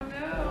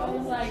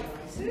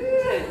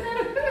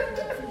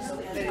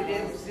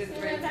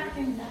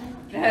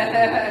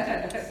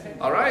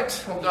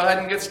right, we'll go ahead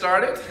and get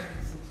started.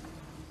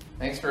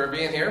 Thanks for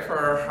being here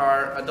for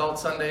our Adult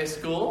Sunday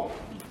School.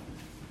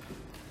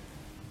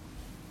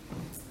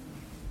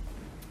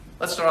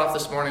 Let's start off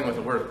this morning with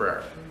a word of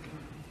prayer.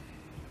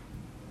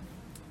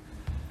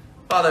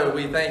 Father,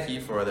 we thank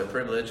you for the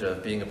privilege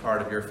of being a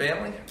part of your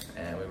family,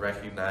 and we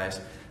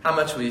recognize how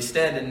much we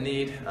stand in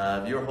need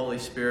of your Holy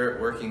Spirit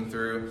working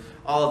through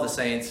all of the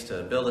saints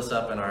to build us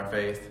up in our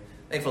faith.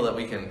 Thankful that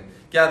we can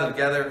gather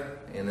together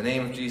in the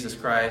name of Jesus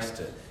Christ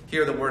to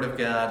hear the Word of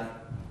God,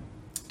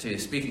 to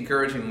speak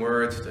encouraging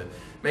words, to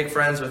make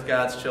friends with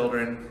God's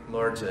children,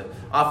 Lord, to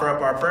offer up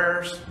our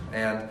prayers,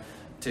 and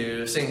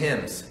to sing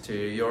hymns to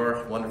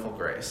your wonderful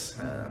grace.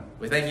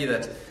 We thank you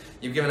that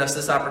you've given us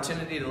this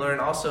opportunity to learn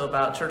also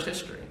about church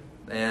history.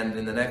 And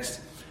in the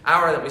next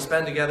hour that we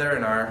spend together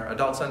in our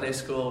Adult Sunday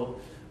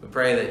School, we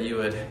pray that you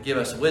would give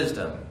us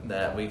wisdom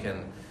that we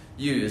can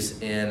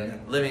use in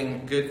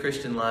living good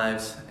Christian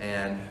lives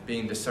and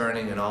being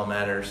discerning in all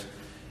matters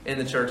in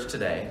the church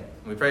today.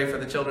 We pray for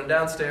the children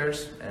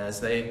downstairs as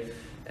they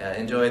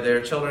enjoy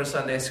their children's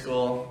Sunday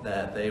school,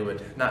 that they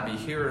would not be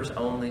hearers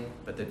only,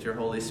 but that your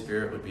Holy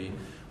Spirit would be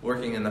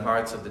working in the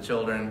hearts of the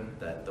children,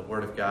 that the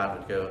Word of God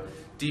would go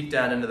deep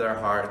down into their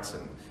hearts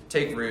and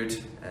take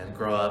root and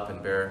grow up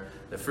and bear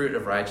the fruit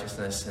of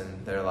righteousness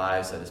in their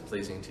lives that is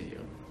pleasing to you.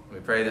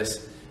 We pray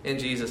this in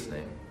Jesus'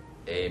 name.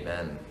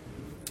 Amen.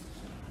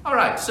 All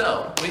right,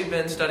 so we've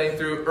been studying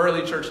through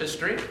early church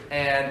history,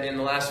 and in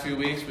the last few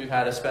weeks we've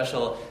had a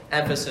special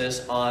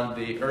emphasis on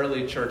the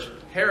early church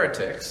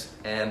heretics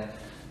and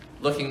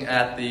looking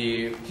at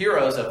the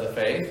heroes of the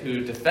faith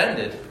who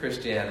defended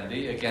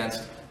Christianity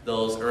against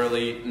those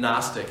early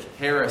Gnostic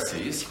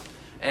heresies.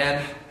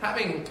 And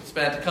having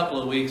spent a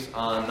couple of weeks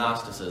on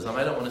Gnosticism,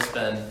 I don't want to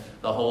spend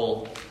the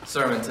whole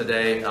sermon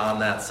today on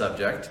that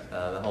subject,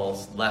 the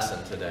whole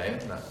lesson today,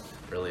 not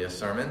really a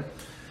sermon.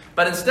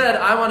 But instead,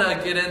 I want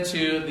to get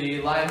into the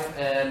life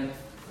and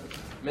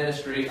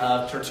ministry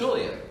of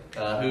Tertullian,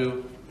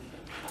 who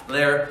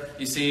there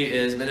you see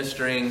is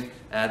ministering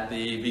at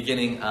the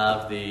beginning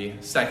of the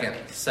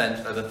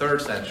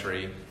 3rd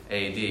century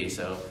AD.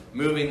 So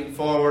moving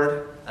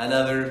forward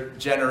another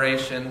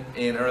generation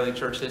in early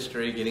church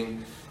history,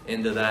 getting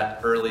into that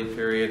early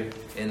period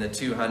in the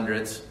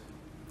 200s.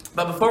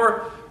 But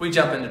before we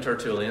jump into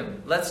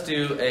Tertullian, let's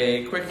do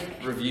a quick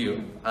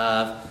review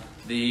of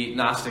the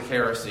Gnostic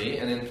heresy,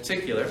 and in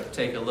particular,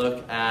 take a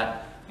look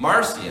at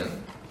Marcion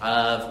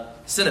of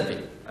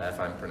Sinope, if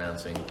I'm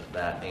pronouncing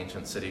that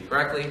ancient city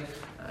correctly.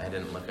 I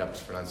didn't look up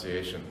the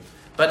pronunciation.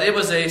 But it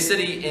was a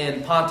city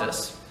in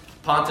Pontus.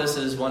 Pontus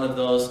is one of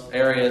those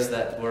areas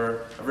that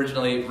were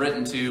originally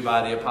written to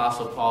by the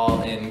Apostle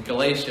Paul in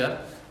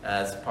Galatia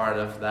as part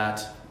of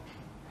that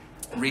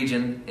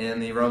region in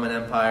the Roman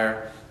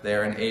Empire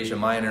there in Asia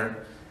Minor.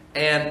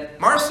 And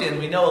Marcion,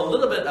 we know a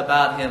little bit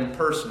about him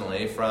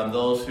personally from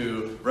those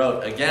who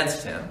wrote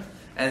against him.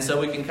 And so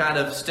we can kind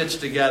of stitch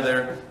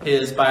together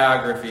his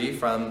biography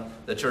from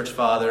the church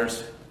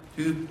fathers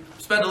who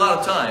spent a lot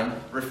of time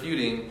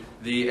refuting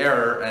the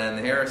error and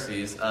the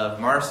heresies of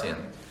Marcion.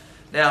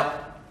 Now,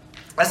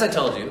 as I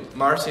told you,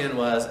 Marcion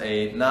was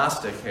a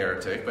Gnostic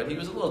heretic, but he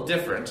was a little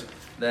different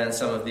than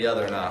some of the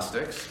other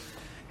Gnostics.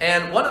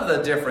 And one of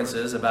the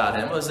differences about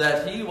him was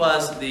that he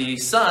was the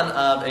son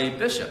of a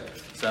bishop.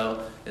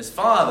 So his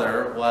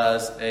father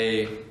was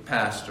a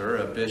pastor,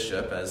 a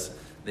bishop, as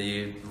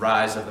the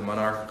rise of the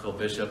monarchical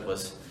bishop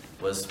was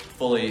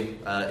fully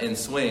in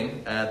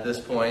swing at this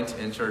point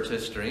in church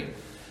history.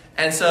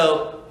 And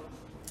so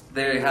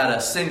they had a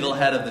single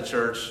head of the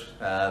church,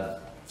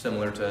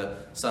 similar to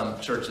some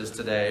churches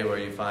today where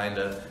you find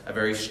a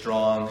very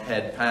strong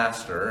head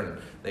pastor,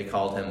 and they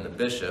called him the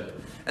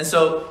bishop. And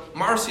so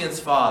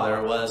Marcion's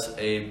father was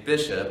a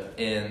bishop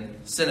in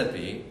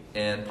Sinope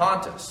in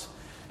Pontus.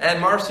 And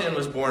Marcion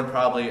was born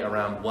probably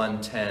around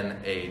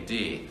 110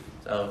 AD.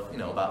 So,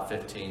 about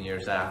 15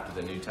 years after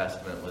the New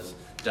Testament was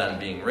done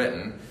being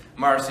written.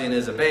 Marcion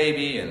is a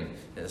baby, and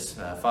his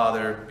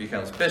father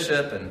becomes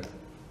bishop, and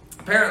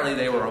apparently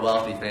they were a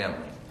wealthy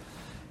family.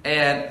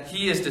 And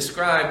he is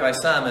described by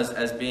some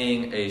as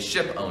being a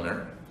ship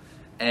owner,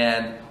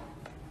 and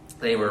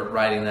they were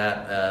writing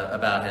that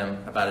about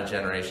him about a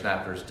generation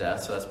after his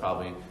death, so that's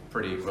probably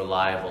pretty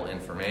reliable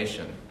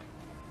information.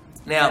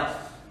 Now,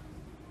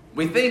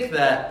 we think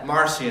that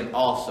Marcion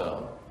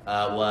also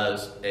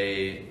was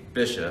a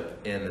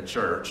bishop in the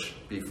church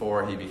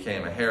before he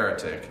became a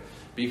heretic,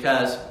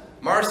 because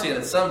Marcion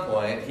at some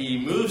point, he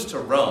moves to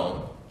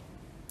Rome,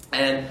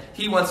 and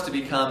he wants to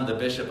become the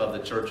bishop of the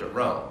church at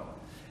Rome.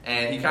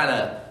 And he kind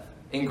of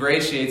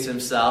ingratiates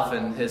himself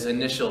in his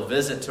initial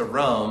visit to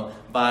Rome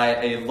by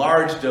a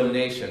large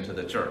donation to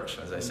the church.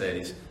 As I said,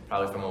 he's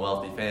probably from a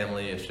wealthy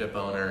family, a ship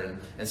owner.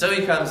 And so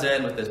he comes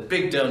in with this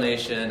big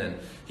donation, and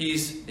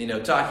he's,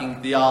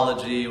 talking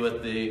theology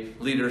with the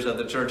leaders of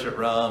the church at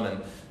Rome.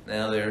 And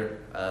now their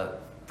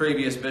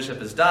previous bishop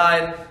has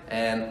died,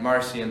 and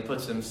Marcion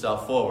puts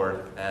himself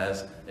forward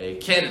as a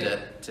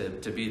candidate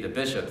to be the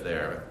bishop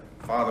there.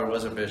 Father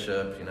was a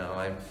bishop,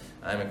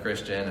 I'm a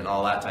Christian, and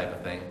all that type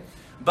of thing.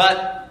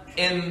 But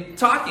in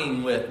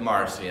talking with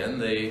Marcion,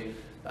 the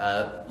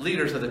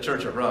leaders of the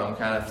Church of Rome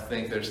kind of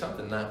think there's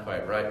something not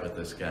quite right with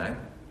this guy.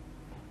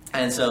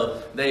 And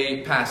so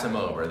they pass him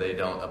over. They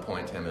don't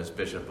appoint him as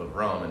Bishop of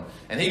Rome.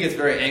 And he gets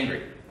very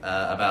angry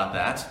about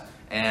that.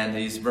 And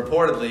he's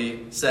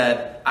reportedly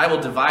said, "I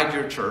will divide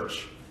your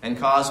church and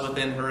cause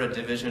within her a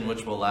division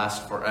which will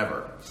last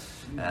forever."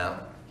 Now,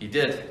 he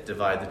did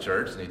divide the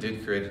church, and he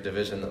did create a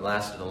division that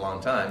lasted a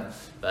long time,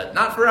 but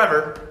not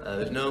forever.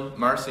 There's no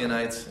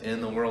Marcionites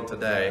in the world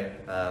today.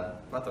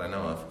 Not that I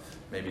know of.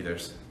 Maybe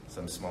there's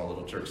some small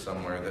little church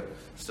somewhere that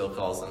still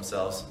calls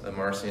themselves a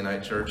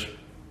Marcionite church.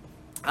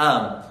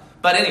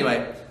 But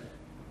anyway,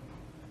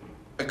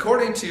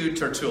 according to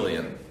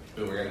Tertullian,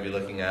 who we're going to be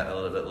looking at a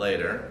little bit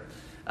later,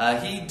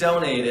 he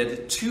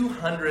donated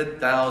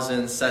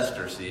 200,000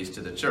 sesterces to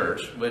the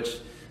church, which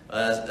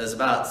is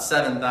about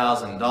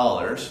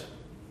 $7,000.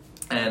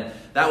 And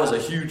that was a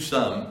huge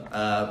sum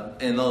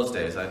in those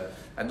days.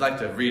 I'd like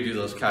to redo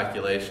those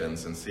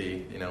calculations and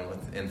see,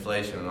 with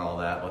inflation and all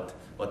that,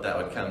 what that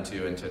would come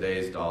to in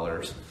today's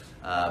dollars.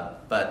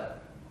 But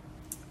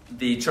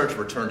the church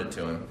returned it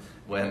to him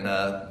when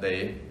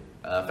they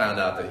found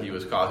out that he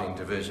was causing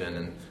division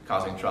and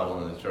causing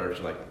trouble in the church.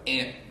 Like,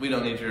 we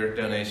don't need your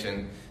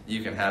donation.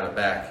 You can have it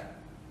back.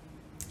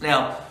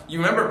 Now, you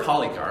remember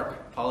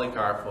Polycarp.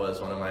 Polycarp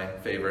was one of my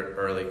favorite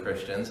early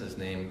Christians. His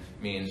name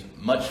means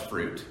much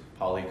fruit.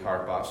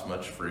 Polycarpos,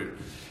 much fruit.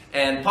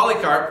 And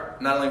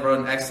Polycarp not only wrote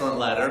an excellent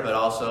letter, but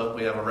also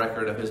we have a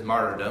record of his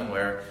martyrdom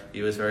where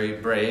he was very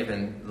brave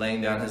in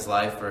laying down his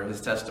life for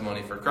his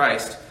testimony for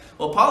Christ.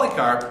 Well,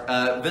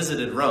 Polycarp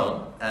visited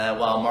Rome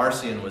while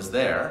Marcion was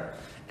there.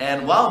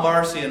 And while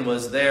Marcion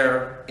was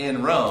there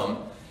in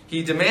Rome,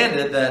 he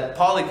demanded that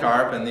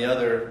Polycarp and the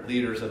other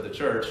leaders of the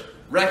church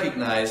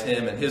recognize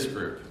him and his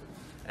group.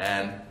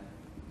 And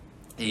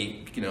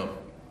he,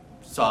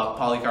 saw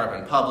Polycarp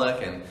in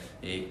public, and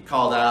he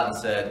called out and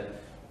said,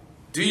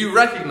 "Do you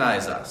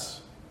recognize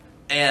us?"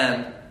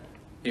 And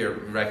he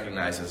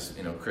recognizes,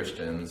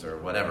 Christians or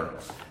whatever.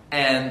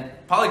 And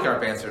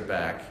Polycarp answered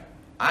back,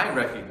 "I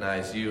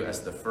recognize you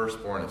as the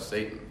firstborn of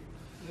Satan."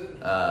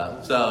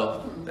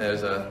 So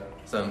there's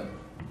some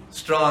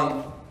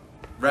strong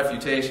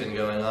refutation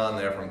going on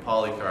there from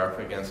Polycarp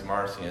against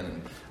Marcion.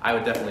 And I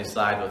would definitely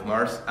side with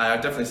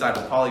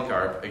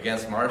Polycarp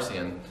against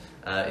Marcion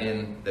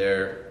in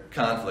their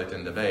conflict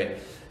and debate.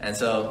 And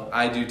so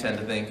I do tend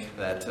to think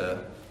that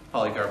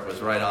Polycarp was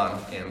right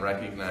on in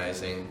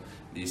recognizing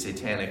the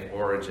satanic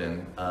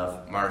origin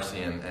of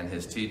Marcion and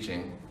his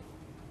teaching.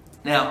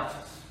 Now,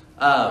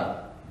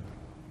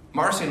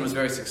 Marcion was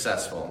very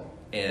successful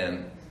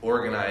in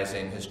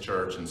organizing his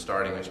church and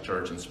starting his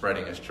church and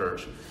spreading his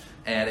church.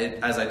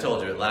 And as I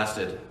told you, it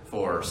lasted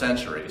for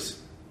centuries.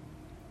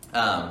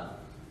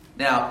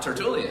 Now,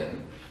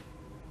 Tertullian,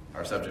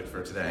 our subject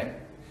for today,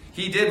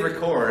 he did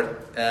record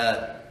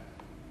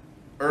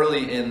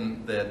early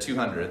in the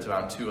 200s,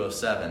 around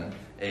 207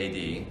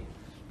 AD,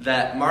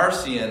 that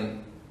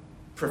Marcion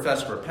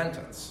professed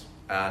repentance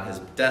on his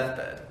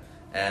deathbed,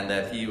 and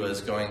that he was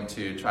going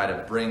to try to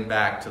bring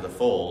back to the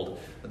fold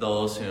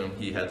those whom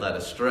he had led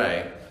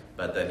astray,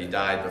 but that he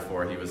died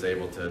before he was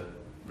able to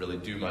really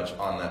do much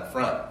on that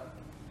front.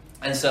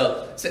 And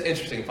so it's an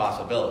interesting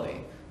possibility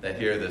that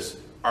here this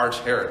arch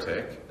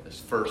heretic, this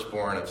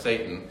firstborn of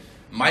Satan,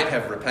 might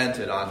have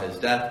repented on his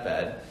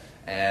deathbed.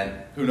 And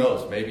who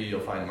knows, maybe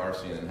you'll find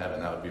Marcion in heaven.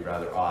 That would be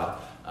rather odd.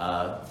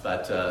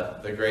 But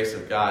the grace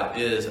of God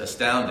is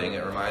astounding.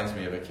 It reminds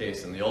me of a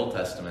case in the Old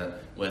Testament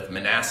with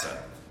Manasseh.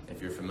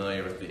 If you're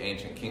familiar with the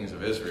ancient kings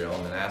of Israel,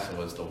 Manasseh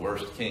was the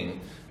worst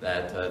king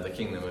that the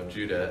kingdom of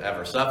Judah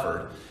ever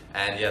suffered.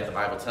 And yet the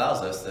Bible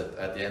tells us that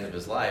at the end of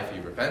his life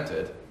he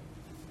repented.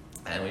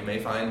 And we may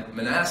find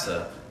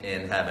Manasseh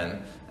in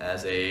heaven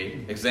as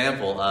an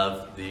example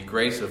of the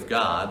grace of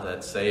God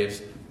that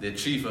saves the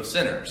chief of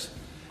sinners.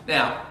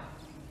 Now,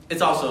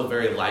 it's also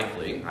very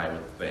likely, I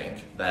would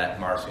think, that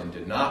Marcion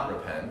did not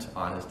repent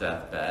on his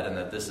deathbed, and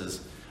that this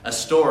is a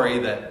story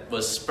that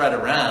was spread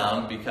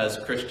around because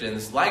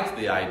Christians liked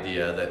the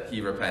idea that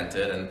he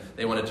repented, and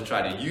they wanted to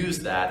try to use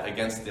that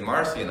against the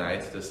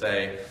Marcionites to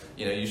say,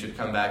 you should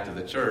come back to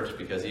the church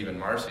because even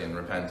Marcion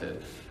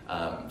repented.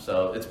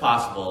 So it's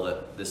possible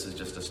that this is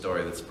just a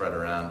story that's spread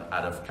around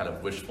out of kind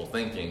of wishful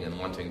thinking and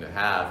wanting to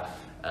have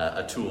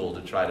a tool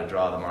to try to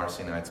draw the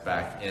Marcionites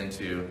back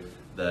into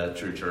the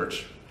true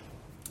church.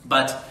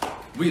 But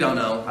we don't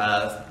know.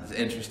 It's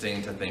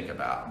interesting to think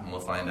about, and we'll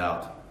find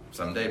out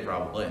someday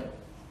probably.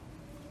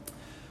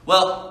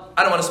 Well,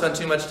 I don't want to spend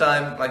too much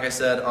time, like I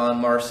said, on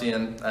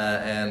Marcion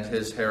and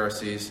his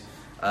heresies.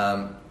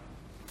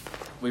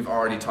 We've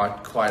already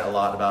talked quite a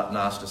lot about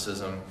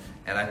Gnosticism,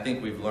 and I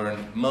think we've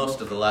learned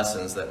most of the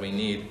lessons that we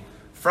need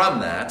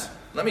from that.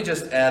 Let me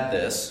just add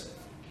this.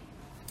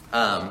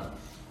 In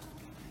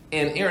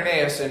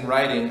Irenaeus, in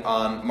writing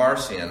on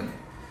Marcion,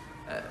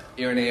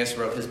 Irenaeus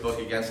wrote his book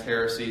Against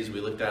Heresies.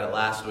 We looked at it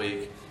last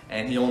week,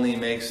 and he only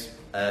makes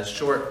a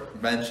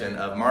short mention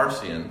of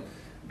Marcion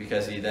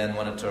because he then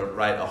wanted to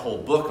write a whole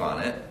book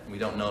on it. We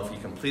don't know if he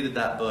completed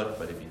that book,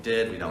 but if he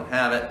did, we don't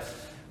have it.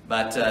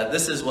 But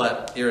this is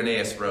what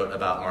Irenaeus wrote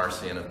about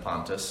Marcion of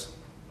Pontus.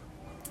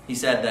 He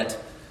said that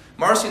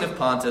Marcion of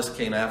Pontus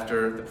came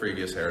after the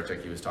previous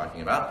heretic he was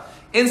talking about.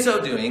 In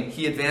so doing,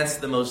 he advanced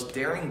the most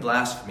daring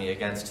blasphemy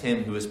against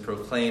him who is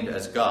proclaimed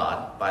as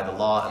God by the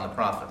law and the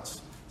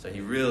prophets. So he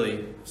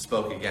really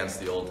spoke against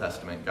the Old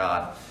Testament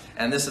God.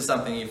 And this is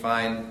something you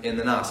find in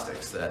the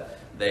Gnostics, that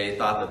they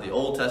thought that the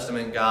Old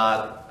Testament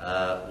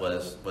God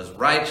was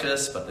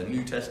righteous, but the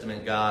New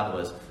Testament God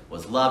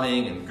was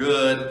loving and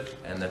good,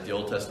 and that the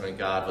Old Testament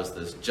God was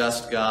this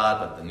just God,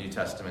 but the New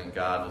Testament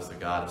God was the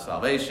God of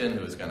salvation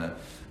who was going to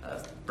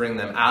bring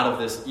them out of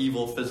this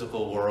evil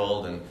physical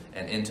world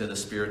and into the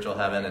spiritual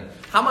heaven. And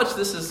how much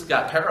this has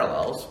got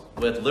parallels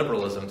with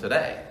liberalism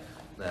today.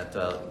 That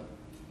the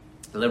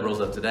liberals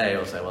of today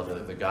will say, well,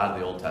 the God of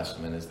the Old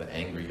Testament is the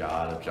angry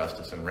God of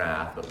justice and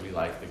wrath, but we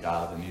like the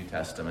God of the New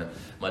Testament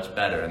much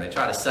better. And they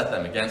try to set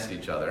them against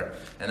each other.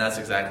 And that's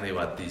exactly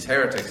what these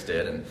heretics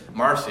did. And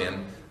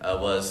Marcion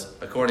was,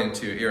 according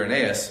to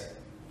Irenaeus,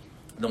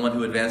 the one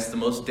who advanced the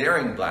most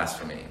daring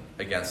blasphemy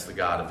against the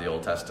God of the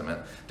Old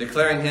Testament,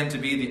 declaring him to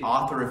be the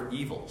author of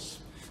evils,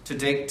 to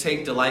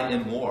take delight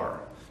in war,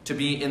 to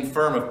be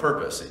infirm of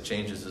purpose, it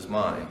changes his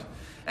mind,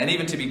 and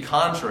even to be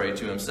contrary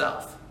to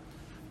himself.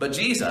 But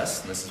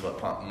Jesus, and this is what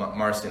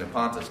Marcion of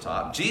Pontus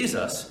taught,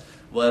 Jesus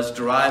was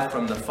derived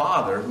from the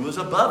Father who was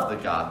above the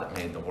God that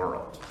made the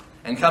world.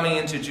 And coming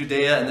into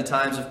Judea in the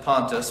times of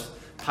Pontius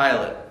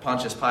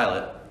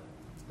Pilate,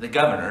 the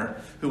governor,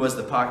 who was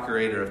the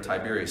procurator of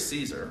Tiberius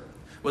Caesar,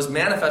 was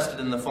manifested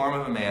in the form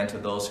of a man to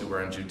those who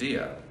were in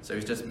Judea. So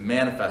he's just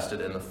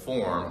manifested in the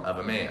form of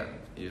a man.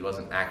 He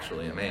wasn't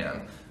actually a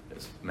man.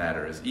 This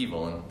matter is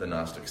evil in the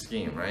Gnostic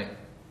scheme, right?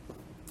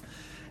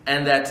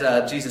 And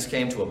that Jesus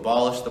came to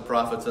abolish the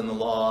prophets and the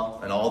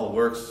law and all the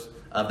works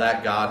of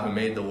that God who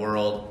made the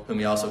world, whom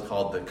he also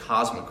called the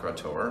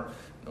Cosmocrator,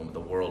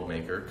 the world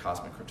maker,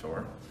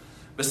 Cosmocrator.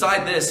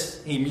 Beside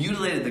this, he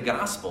mutilated the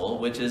gospel,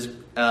 which is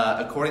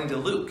according to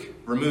Luke,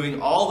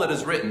 removing all that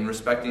is written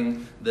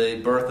respecting the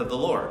birth of the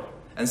Lord,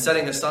 and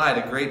setting aside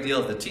a great deal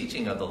of the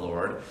teaching of the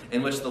Lord,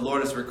 in which the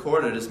Lord is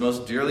recorded as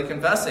most dearly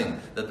confessing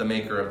that the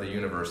maker of the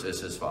universe is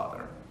his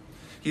Father.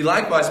 He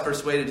likewise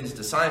persuaded his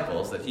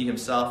disciples that he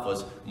himself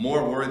was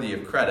more worthy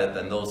of credit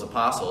than those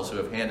apostles who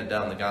have handed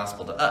down the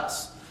gospel to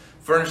us,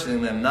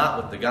 furnishing them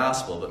not with the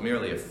gospel, but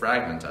merely a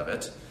fragment of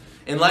it.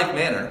 In like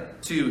manner,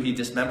 too, he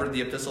dismembered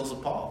the epistles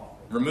of Paul,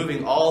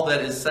 removing all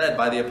that is said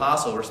by the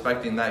apostle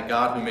respecting that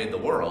God who made the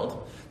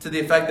world, to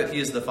the effect that he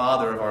is the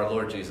Father of our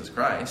Lord Jesus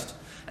Christ,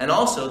 and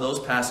also those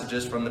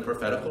passages from the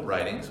prophetical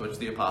writings which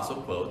the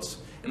apostle quotes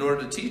in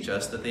order to teach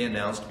us that they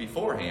announced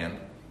beforehand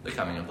the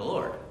coming of the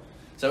Lord.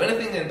 So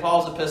anything in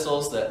Paul's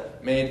epistles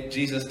that made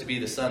Jesus to be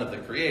the Son of the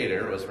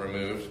Creator was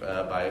removed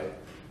by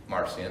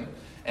Marcion,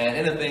 and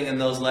anything in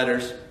those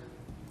letters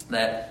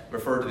that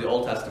referred to the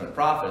Old Testament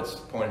prophets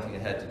pointing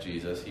ahead to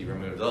Jesus, he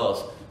removed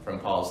those from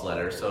Paul's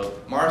letters. So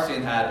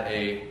Marcion had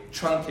a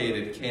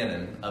truncated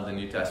canon of the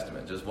New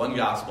Testament. Just one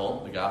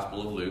gospel, the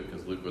Gospel of Luke,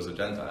 because Luke was a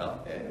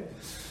Gentile,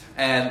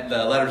 and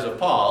the letters of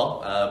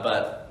Paul,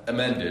 but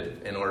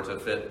amended in order to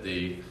fit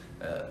the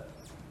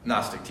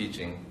Gnostic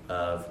teaching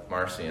of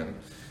Marcion.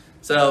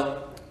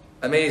 So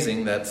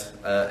amazing that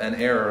an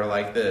error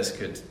like this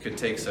could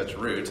take such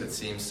root. It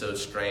seems so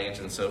strange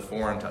and so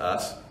foreign to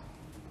us.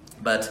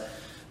 But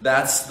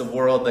that's the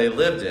world they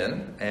lived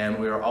in, and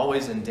we are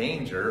always in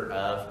danger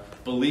of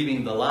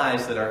believing the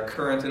lies that are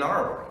current in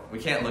our world. We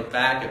can't look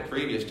back at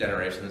previous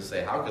generations and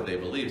say, how could they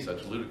believe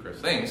such ludicrous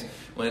things,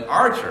 when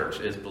our church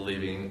is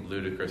believing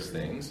ludicrous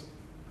things.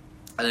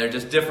 And they're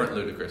just different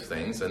ludicrous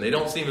things, and they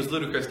don't seem as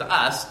ludicrous to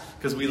us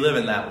because we live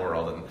in that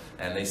world,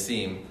 and they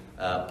seem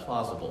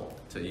plausible,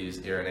 to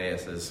use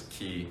Irenaeus'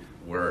 key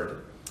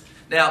word.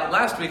 Now,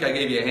 last week I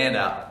gave you a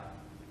handout,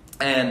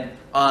 and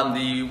on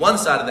the one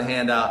side of the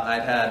handout I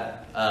had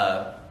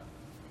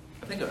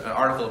I think an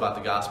article about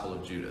the Gospel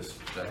of Judas.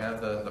 Did I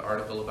have the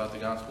article about the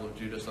Gospel of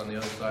Judas on the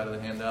other side of the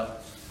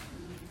handout?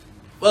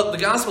 Well, the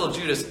Gospel of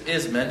Judas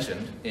is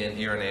mentioned in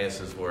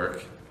Irenaeus'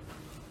 work,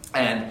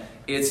 and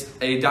it's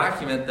a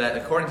document that,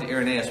 according to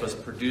Irenaeus, was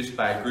produced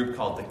by a group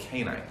called the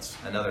Cainites,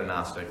 another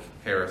Gnostic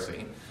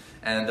heresy.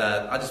 And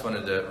I just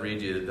wanted to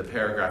read you the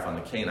paragraph on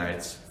the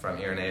Cainites from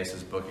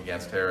Irenaeus' book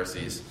Against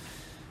Heresies.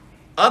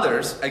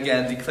 Others,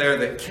 again, declare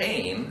that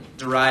Cain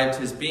derived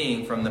his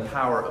being from the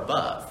power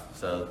above,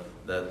 so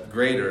the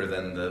greater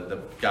than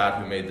the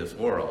God who made this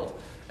world.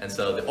 And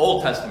so the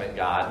Old Testament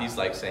God, he's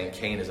like saying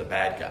Cain is a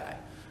bad guy.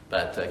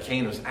 But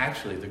Cain was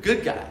actually the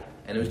good guy.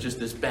 And it was just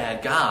this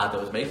bad God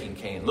that was making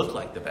Cain look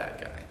like the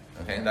bad guy.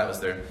 Okay, that was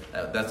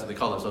that's what they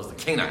call themselves, the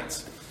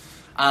Cainites.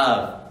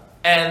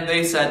 And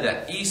they said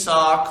that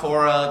Esau,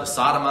 Korah, the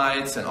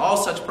Sodomites, and all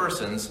such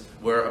persons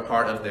were a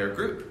part of their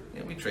group.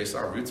 And we trace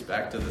our roots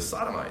back to the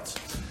Sodomites.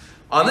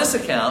 On this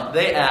account,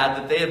 they add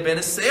that they have been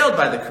assailed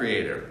by the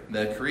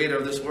Creator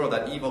of this world.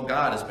 That evil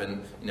God has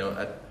been,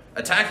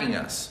 attacking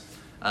us.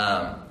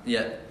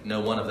 Yet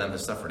no one of them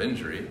has suffered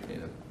injury,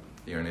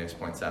 Irenaeus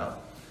points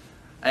out.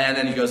 And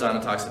then he goes on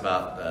and talks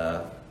about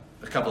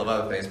a couple of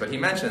other things. But he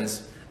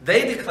mentions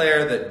they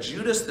declare that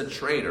Judas the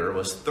traitor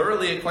was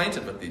thoroughly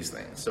acquainted with these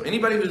things. So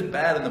anybody who's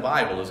bad in the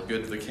Bible is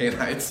good to the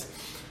Canaanites.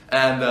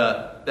 And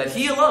that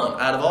he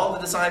alone, out of all the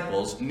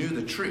disciples, knew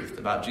the truth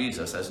about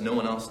Jesus as no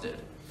one else did.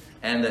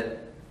 And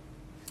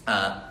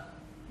that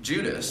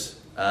Judas,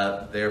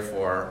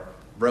 therefore,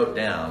 wrote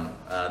down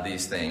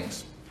these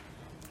things.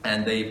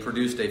 And they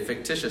produced a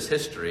fictitious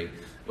history,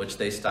 which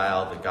they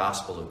styled the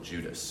Gospel of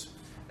Judas.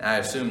 And I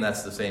assume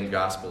that's the same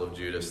Gospel of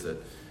Judas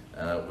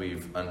that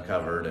we've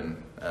uncovered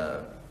and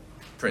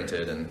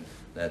printed, and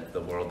that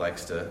the world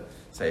likes to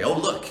say, oh,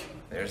 look,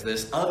 there's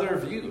this other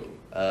view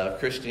of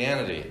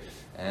Christianity.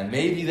 And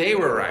maybe they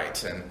were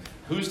right, and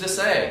who's to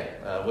say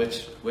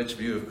which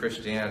view of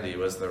Christianity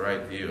was the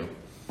right view?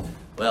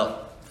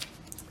 Well,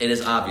 it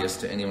is obvious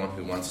to anyone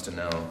who wants to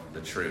know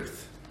the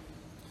truth.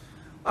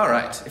 All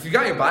right, if you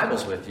got your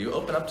Bibles with you,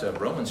 open up to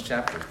Romans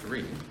chapter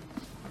 3.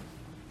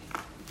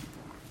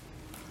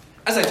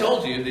 As I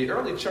told you, the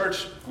early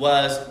church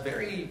was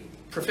very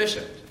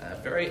proficient,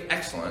 very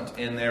excellent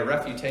in their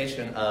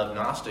refutation of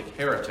Gnostic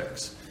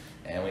heretics.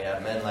 And we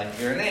have men like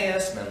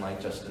Irenaeus, men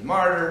like Justin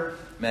Martyr,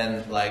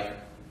 men like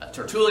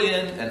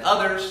Tertullian and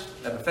others,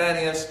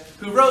 Epiphanius,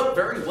 who wrote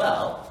very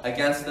well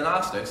against the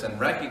Gnostics and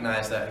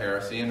recognized that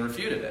heresy and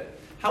refuted it.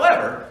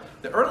 However,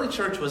 the early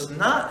church was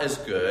not as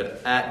good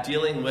at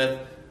dealing with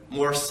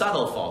more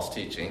subtle false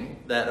teaching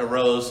that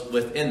arose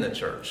within the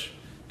church.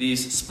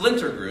 These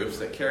splinter groups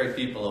that carried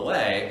people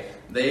away,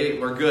 they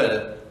were good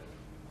at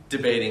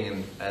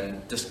debating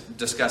and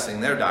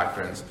discussing their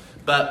doctrines.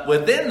 But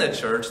within the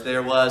church,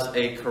 there was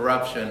a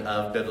corruption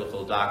of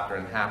biblical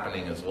doctrine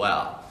happening as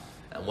well.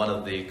 And one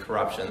of the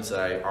corruptions that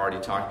I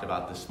already talked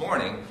about this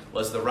morning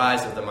was the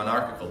rise of the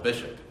monarchical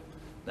bishop.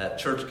 That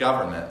church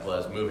government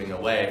was moving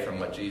away from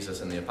what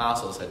Jesus and the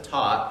apostles had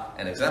taught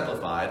and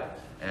exemplified,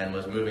 and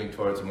was moving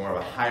towards more of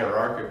a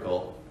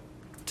hierarchical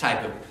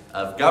type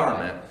of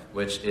government,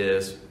 which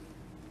is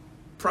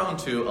prone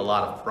to a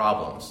lot of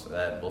problems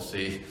that we'll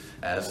see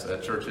as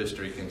church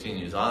history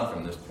continues on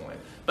from this point.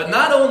 But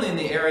not only in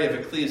the area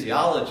of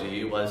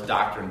ecclesiology was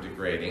doctrine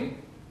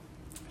degrading,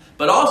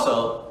 but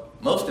also,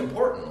 most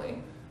importantly,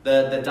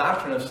 the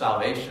doctrine of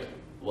salvation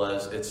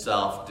was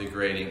itself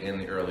degrading in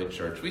the early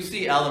church. We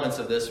see elements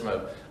of this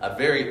from a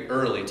very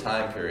early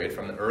time period,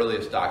 from the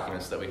earliest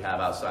documents that we have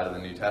outside of the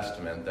New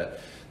Testament, that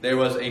there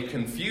was a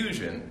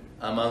confusion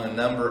among a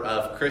number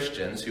of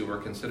Christians who were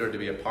considered to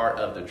be a part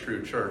of the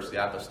true church,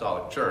 the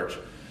apostolic church,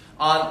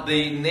 on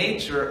the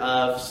nature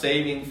of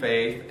saving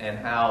faith and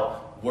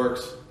how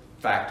works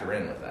factor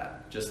in with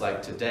that. Just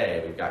like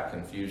today, we've got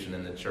confusion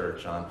in the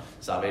church on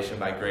salvation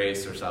by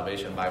grace or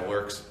salvation by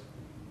works.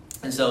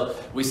 And so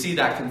we see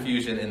that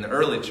confusion in the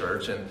early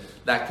church, and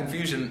that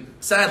confusion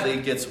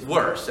sadly gets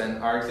worse.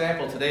 And our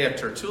example today of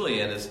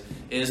Tertullian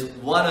is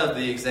one of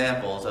the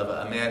examples of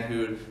a man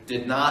who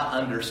did not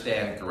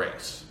understand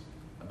grace,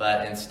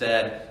 but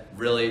instead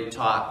really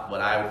taught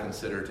what I would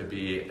consider to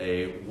be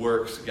a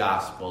works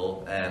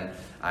gospel. And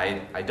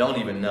I don't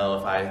even know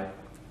if I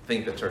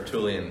think that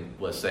Tertullian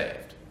was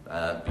saved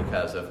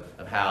because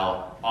of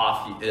how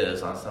off he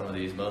is on some of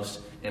these most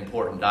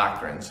important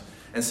doctrines.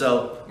 And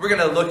so we're going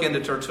to look into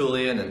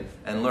Tertullian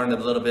and learn a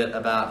little bit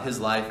about his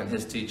life and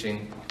his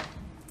teaching.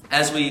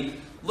 As we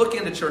look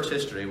into church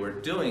history,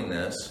 we're doing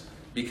this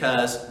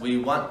because we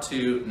want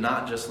to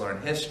not just learn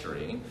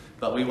history,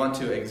 but we want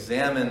to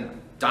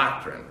examine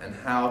doctrine and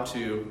how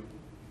to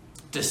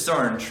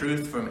discern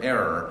truth from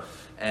error.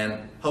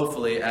 And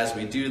hopefully as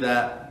we do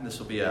that, this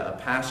will be a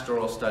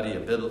pastoral study, a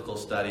biblical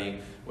study,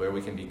 where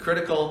we can be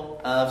critical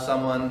of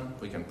someone,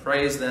 we can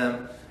praise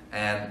them,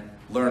 and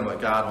learn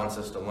what God wants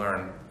us to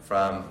learn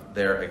from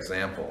their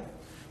example.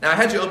 Now, I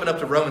had you open up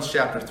to Romans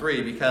chapter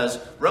 3 because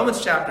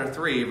Romans chapter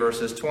 3,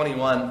 verses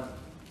 21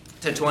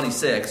 to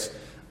 26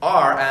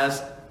 are,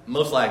 as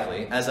most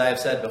likely, as I have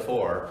said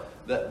before,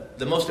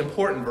 the most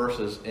important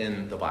verses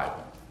in the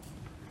Bible.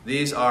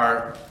 These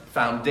are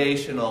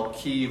foundational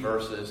key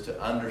verses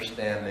to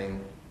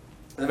understanding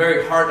the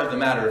very heart of the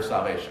matter of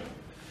salvation.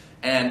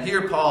 And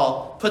here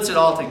Paul puts it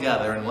all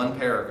together in one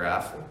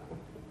paragraph,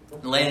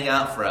 laying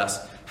out for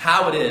us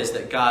how it is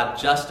that God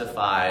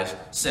justifies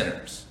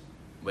sinners,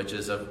 which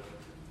is of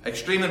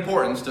extreme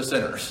importance to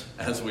sinners,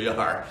 as we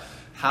are.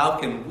 How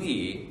can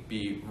we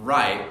be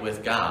right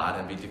with God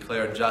and be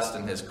declared just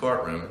in his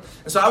courtroom?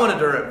 And so I wanted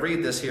to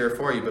read this here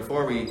for you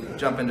before we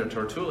jump into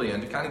Tertullian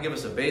to kind of give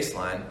us a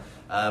baseline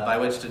by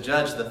which to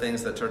judge the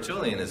things that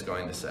Tertullian is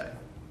going to say.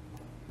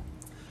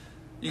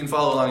 You can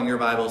follow along in your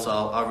Bibles.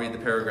 I'll read the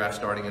paragraph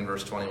starting in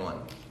verse 21.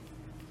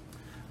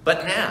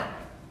 But now,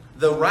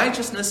 the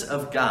righteousness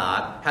of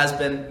God has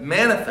been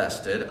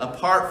manifested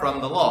apart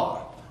from the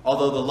law,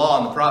 although the law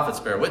and the prophets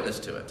bear witness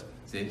to it.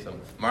 See, so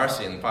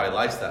Marcion probably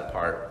likes that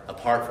part,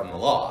 apart from the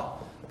law,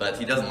 but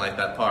he doesn't like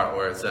that part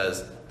where it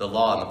says the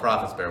law and the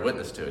prophets bear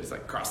witness to it. He's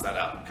like, cross that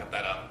out, cut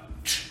that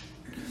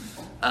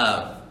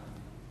out.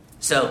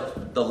 So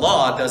the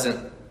law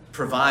doesn't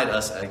provide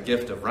us a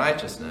gift of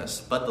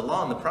righteousness, but the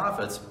law and the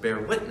prophets bear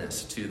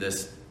witness to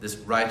this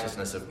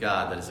righteousness of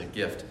God that is a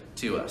gift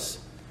to us.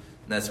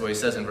 And that's what he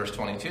says in verse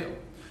 22.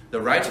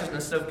 the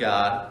righteousness of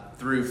God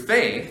through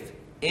faith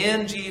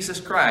in Jesus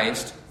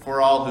Christ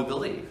for all who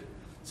believe.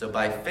 So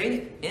by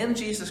faith in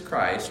Jesus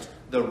Christ,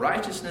 the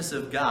righteousness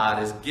of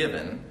God is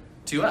given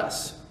to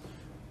us.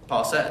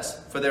 Paul says,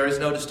 "For there is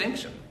no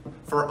distinction.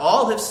 For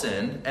all have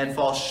sinned and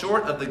fall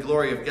short of the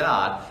glory of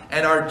God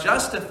and are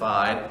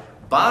justified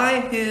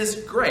by his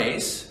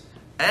grace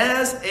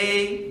as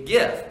a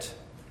gift."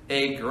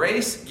 A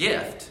grace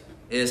gift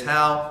is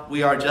how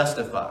we are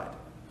justified.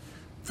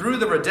 Through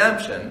the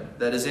redemption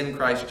that is in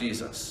Christ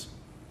Jesus.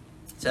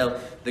 So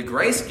the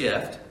grace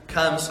gift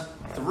comes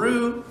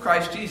through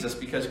Christ Jesus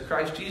because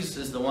Christ Jesus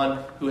is the one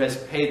who has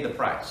paid the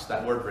price.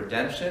 That word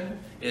redemption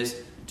is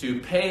to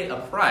pay a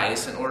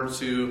price in order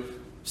to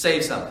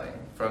save something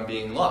from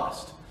being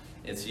lost.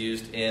 It's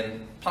used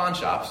in pawn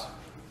shops.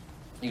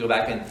 You go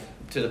back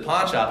into the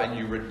pawn shop and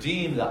you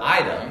redeem the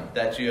item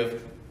that you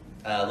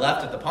have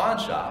left at the pawn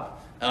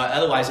shop.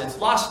 Otherwise, it's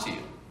lost to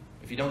you.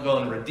 If you don't go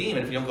and redeem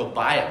it, if you don't go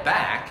buy it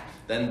back,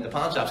 then the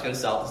pawn shop's going to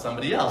sell it to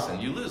somebody else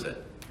and you lose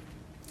it.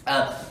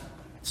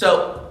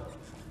 So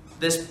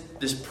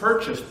this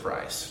purchase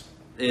price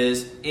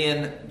is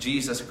in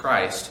Jesus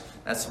Christ.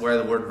 That's where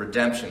the word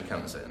redemption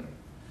comes in.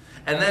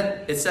 And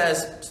then it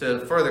says,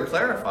 to further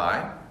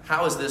clarify,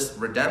 how is this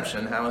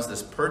redemption, how is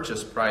this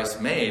purchase price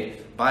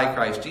made by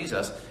Christ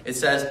Jesus? It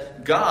says,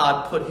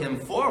 God put him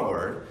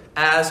forward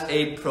as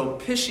a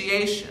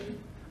propitiation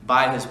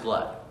by his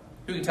blood.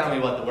 Who can tell me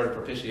what the word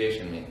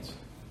propitiation means?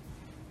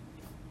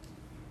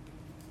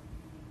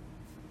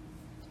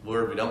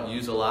 Word we don't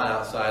use a lot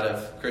outside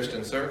of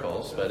Christian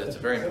circles, but it's a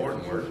very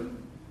important word.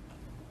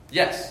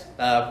 Yes,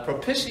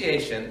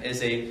 propitiation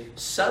is a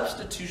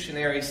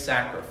substitutionary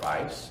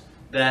sacrifice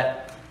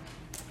that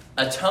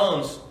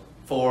atones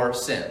for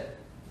sin.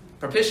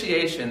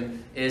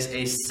 Propitiation is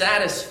a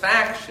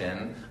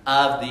satisfaction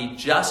of the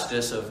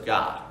justice of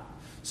God.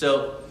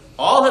 So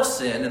all have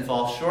sinned and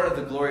fall short of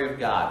the glory of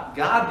God.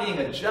 God being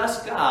a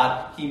just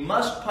God, he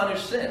must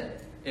punish sin.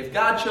 If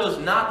God chose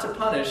not to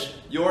punish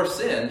your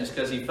sin just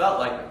because he felt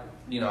like,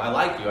 I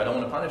like you, I don't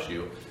want to punish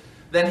you,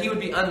 then he would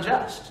be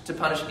unjust to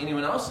punish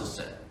anyone else's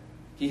sin.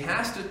 He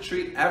has to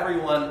treat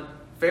everyone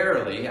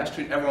fairly. He has to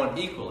treat everyone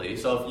equally.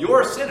 So if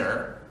you're a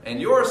sinner, and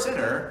you're a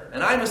sinner,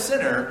 and I'm a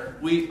sinner,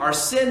 our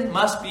sin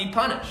must be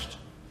punished.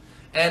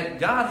 And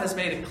God has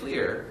made it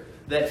clear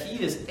that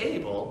he is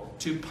able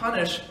to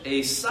punish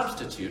a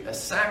substitute, a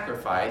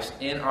sacrifice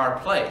in our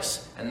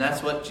place. And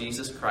that's what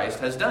Jesus Christ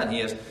has done. He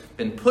has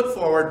been put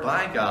forward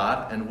by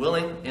God and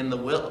willingly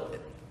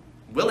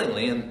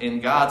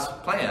in God's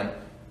plan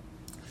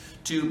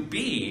to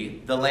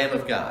be the Lamb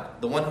of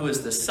God, the one who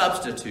is the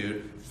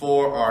substitute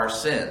for our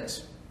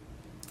sins.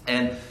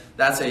 And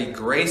that's a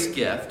grace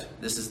gift.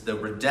 This is the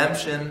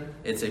redemption.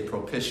 It's a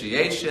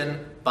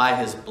propitiation by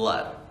his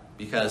blood,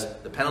 because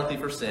the penalty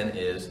for sin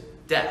is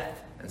death.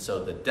 And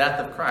so the death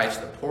of Christ,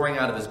 the pouring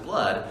out of his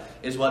blood,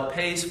 is what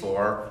pays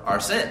for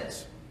our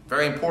sins.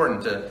 Very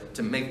important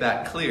to make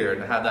that clear,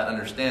 to have that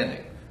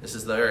understanding. This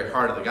is the very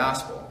heart of the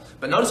gospel.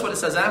 But notice what it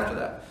says after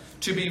that.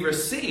 To be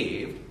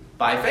received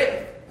by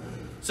faith.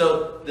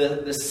 So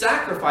the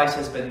sacrifice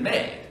has been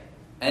made,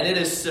 and it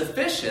is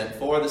sufficient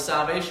for the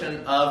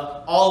salvation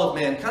of all of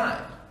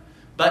mankind.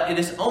 But it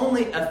is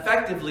only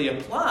effectively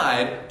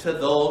applied to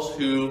those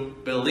who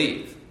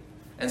believe.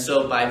 And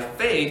so by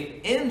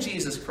faith in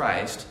Jesus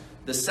Christ,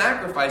 the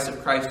sacrifice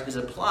of Christ is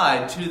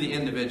applied to the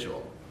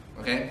individual.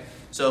 Okay?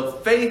 So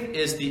faith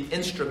is the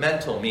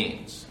instrumental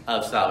means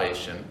of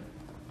salvation.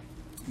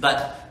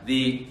 But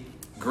the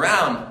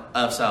ground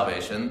of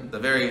salvation, the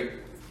very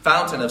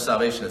fountain of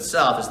salvation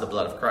itself, is the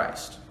blood of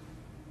Christ.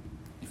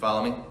 You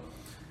follow me?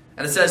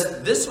 And it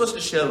says, this was to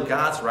show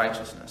God's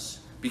righteousness,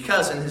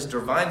 because in his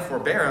divine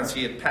forbearance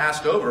he had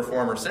passed over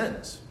former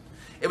sins.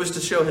 It was to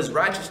show his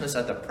righteousness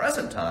at the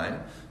present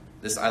time,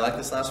 I like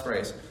this last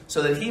phrase,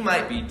 so that he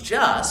might be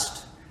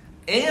just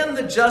and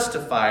the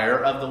justifier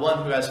of the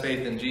one who has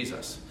faith in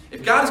Jesus.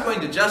 If God is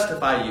going to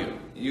justify you,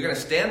 you're going to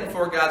stand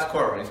before God's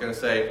courtroom. He's going to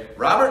say,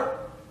 Robert,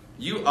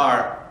 you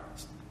are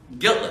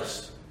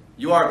guiltless.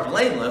 You are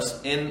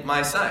blameless in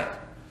my sight.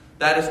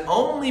 That is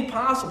only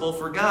possible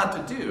for God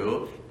to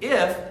do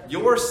if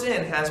your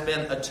sin has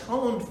been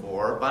atoned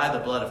for by the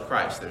blood of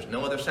Christ. There's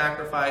no other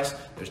sacrifice.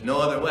 There's no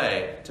other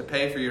way to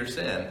pay for your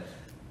sin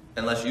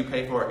unless you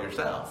pay for it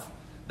yourself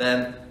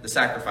than the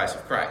sacrifice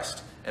of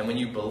Christ. And when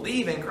you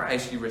believe in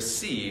Christ, you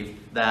receive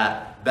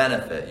that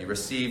benefit. You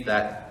receive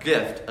that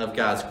gift of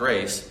God's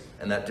grace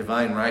and that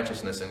divine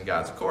righteousness in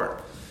God's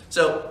court.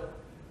 So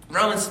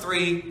Romans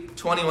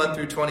 3:21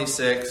 through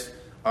 26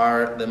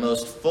 are the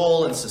most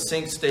full and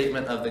succinct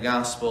statement of the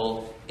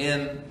gospel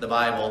in the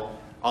Bible,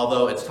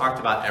 although it's talked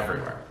about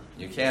everywhere.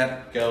 You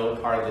can't go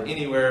hardly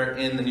anywhere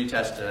in the New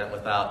Testament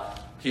without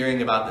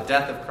hearing about the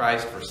death of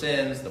Christ for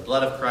sins, the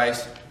blood of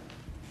Christ,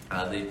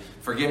 the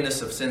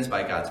forgiveness of sins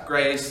by God's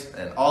grace,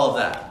 and all of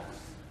that.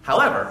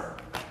 However,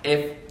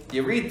 if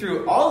you read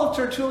through all of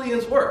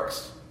Tertullian's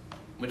works,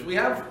 which we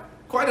have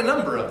quite a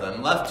number of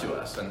them left to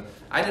us, and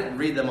I didn't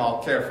read them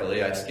all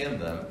carefully, I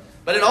skimmed them,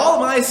 But in all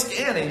my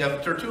scanning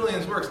of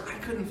Tertullian's works, I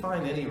couldn't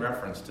find any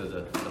reference to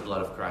the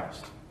blood of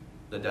Christ,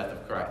 the death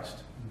of Christ,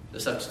 the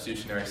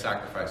substitutionary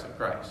sacrifice of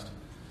Christ.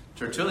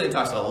 Tertullian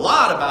talks a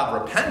lot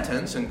about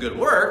repentance and good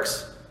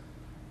works,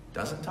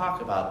 doesn't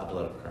talk about the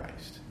blood of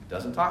Christ,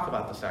 doesn't talk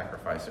about the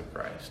sacrifice of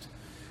Christ.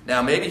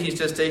 Now, maybe he's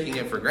just taking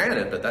it for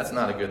granted, but that's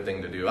not a good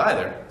thing to do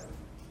either.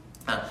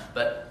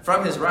 But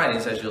from his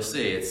writings, as you'll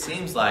see, it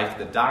seems like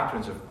the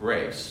doctrines of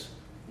grace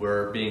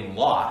were being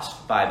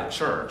lost by the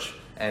church.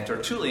 And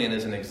Tertullian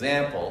is an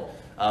example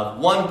of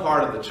one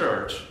part of the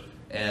church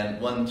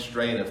and one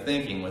strain of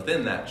thinking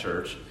within that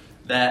church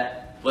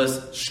that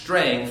was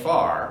straying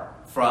far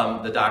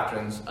from the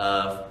doctrines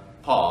of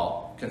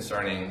Paul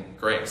concerning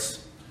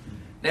grace.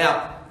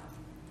 Now,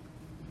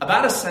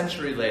 about a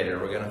century later,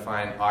 we're going to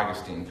find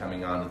Augustine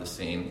coming onto the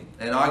scene.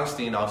 And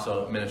Augustine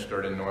also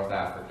ministered in North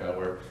Africa,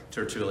 where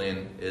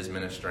Tertullian is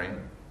ministering.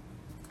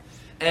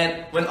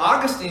 And when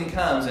Augustine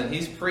comes and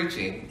he's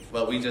preaching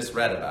what we just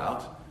read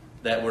about,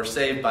 that we're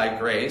saved by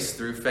grace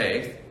through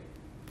faith,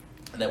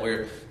 and that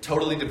we're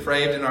totally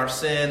depraved in our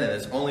sin, and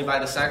it's only by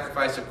the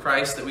sacrifice of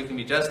Christ that we can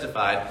be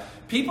justified,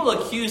 people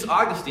accuse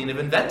Augustine of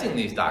inventing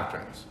these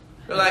doctrines.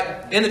 They're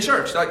like, in the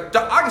church, they're like,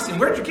 Augustine,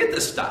 where'd you get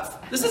this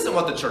stuff? This isn't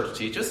what the church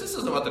teaches. This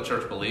isn't what the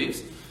church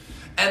believes.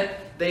 And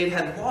they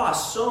had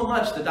lost so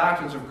much the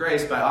doctrines of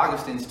grace by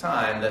Augustine's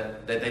time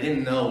that they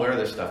didn't know where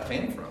this stuff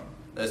came from.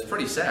 It's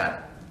pretty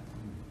sad.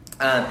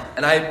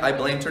 And I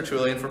blame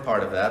Tertullian for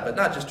part of that, but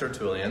not just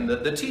Tertullian,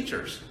 the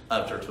teachers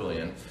of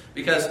Tertullian.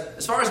 Because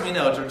as far as we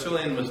know,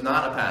 Tertullian was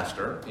not a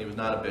pastor. He was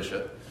not a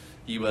bishop.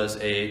 He was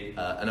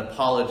an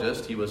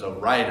apologist. He was a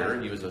writer.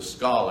 He was a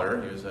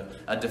scholar. He was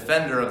a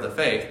defender of the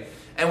faith.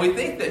 And we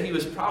think that he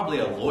was probably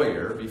a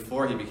lawyer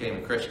before he became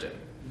a Christian.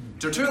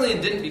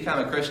 Tertullian didn't become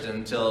a Christian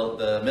until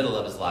the middle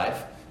of his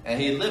life. And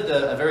he lived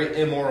a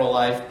very immoral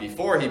life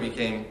before he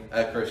became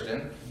a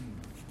Christian.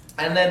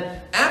 And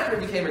then after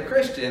he became a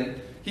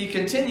Christian, he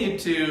continued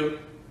to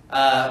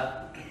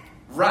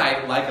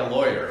write like a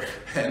lawyer.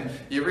 And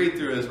you read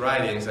through his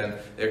writings, and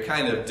they're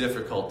kind of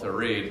difficult to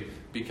read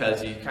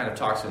because he kind of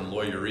talks in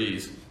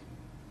lawyerese.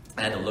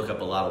 I had to look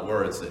up a lot of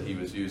words that he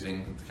was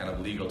using, kind of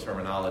legal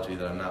terminology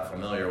that I'm not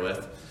familiar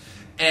with.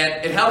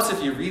 And it helps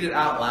if you read it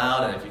out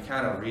loud and if you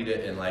kind of read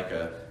it in like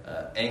a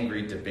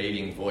angry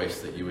debating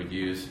voice that you would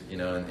use,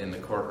 in the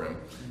courtroom.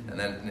 And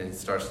then it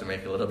starts to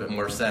make a little bit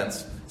more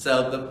sense.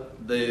 So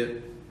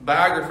the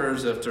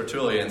biographers of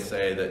Tertullian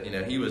say that,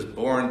 he was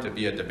born to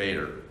be a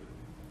debater.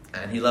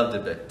 And he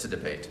loved to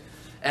debate.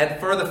 And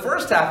for the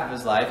first half of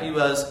his life, he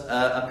was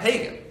a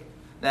pagan.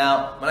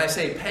 Now, when I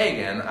say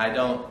pagan, I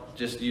don't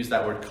just use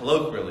that word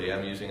colloquially.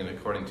 I'm using it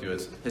according to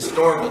its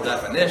historical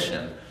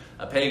definition.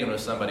 A pagan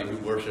was somebody who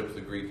worshipped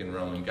the Greek and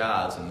Roman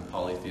gods in the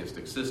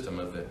polytheistic system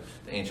of the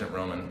ancient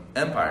Roman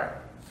Empire.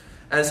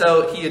 And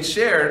so he had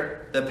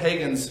shared the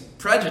pagans'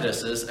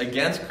 prejudices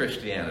against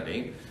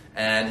Christianity,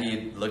 and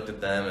he looked at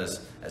them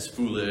as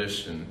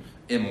foolish and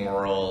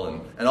immoral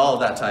and all of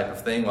that type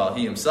of thing, while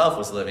he himself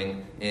was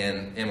living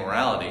in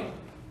immorality.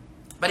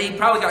 But he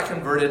probably got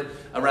converted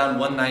around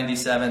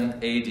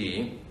 197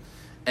 AD,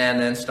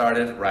 and then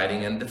started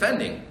writing and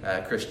defending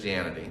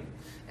Christianity.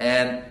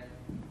 And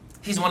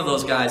he's one of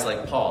those guys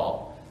like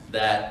Paul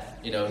that,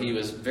 he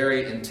was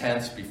very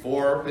intense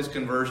before his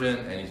conversion,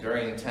 and he's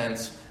very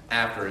intense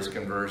after his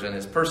conversion.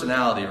 His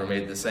personality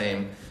remained the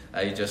same.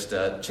 He just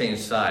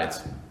changed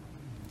sides,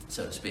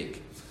 so to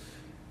speak.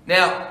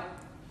 Now,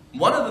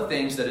 one of the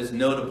things that is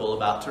notable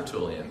about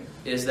Tertullian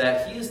is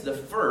that he is the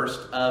first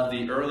of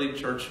the early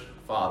church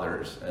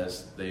fathers,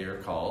 as they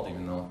are called,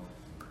 even though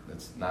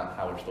that's not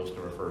how we're supposed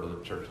to refer to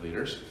the church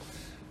leaders.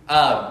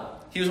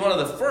 He was one of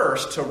the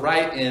first to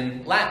write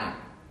in Latin.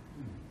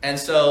 And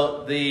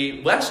so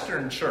the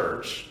Western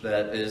church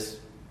that is,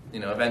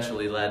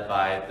 eventually led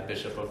by the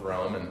Bishop of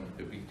Rome, and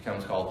it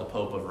becomes called the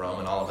Pope of Rome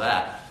and all of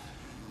that,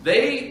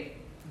 they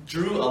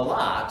drew a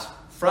lot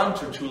from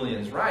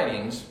Tertullian's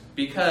writings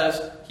because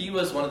he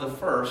was one of the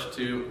first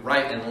to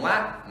write in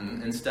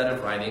Latin instead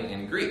of writing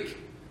in Greek.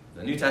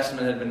 The New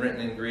Testament had been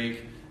written in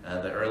Greek.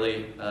 The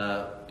early,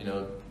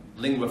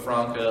 lingua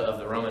franca of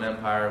the Roman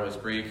Empire was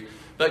Greek.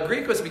 But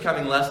Greek was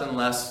becoming less and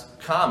less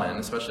common,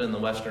 especially in the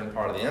western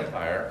part of the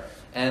empire.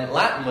 And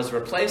Latin was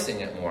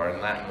replacing it more.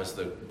 And Latin was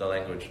the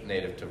language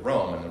native to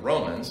Rome and the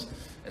Romans.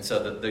 And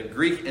so the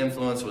Greek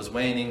influence was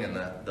waning and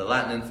the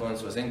Latin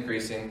influence was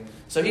increasing.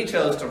 So he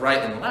chose to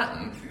write in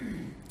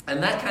Latin.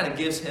 And that kind of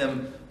gives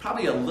him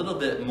probably a little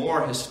bit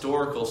more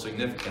historical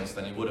significance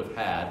than he would have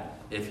had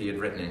if he had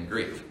written in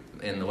Greek,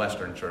 in the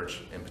Western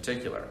church in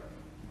particular.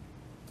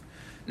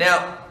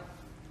 Now,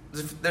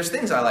 there's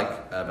things I like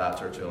about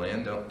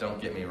Tertullian, don't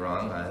get me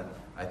wrong.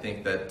 I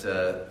think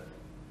that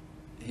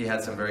he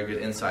had some very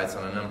good insights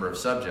on a number of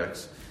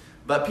subjects.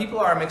 But people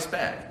are a mixed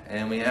bag,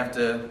 and we have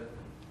to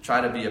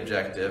try to be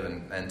objective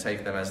and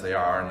take them as they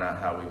are and not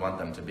how we want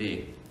them to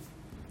be.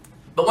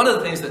 But one of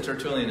the things that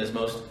Tertullian is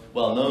most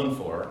well known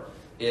for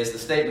is the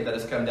statement that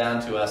has come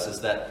down to us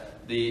is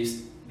that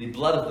the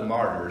blood of the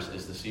martyrs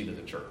is the seed of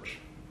the church.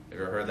 Have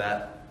you ever heard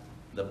that?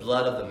 The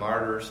blood of the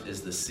martyrs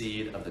is the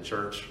seed of the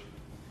church.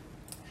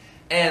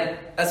 And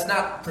that's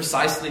not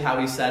precisely how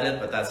he said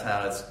it, but that's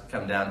how it's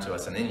come down to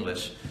us in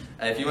English.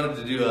 If you wanted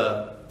to do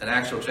an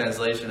actual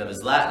translation of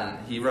his Latin,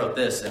 he wrote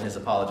this in his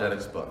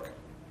apologetics book.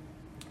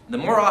 The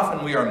more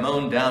often we are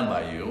mown down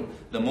by you,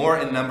 the more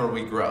in number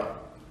we grow.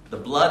 The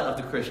blood of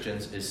the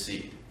Christians is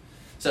seed.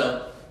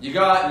 So you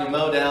go out and you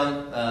mow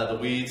down the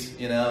weeds,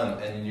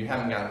 and you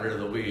haven't gotten rid of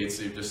the weeds,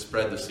 so you've just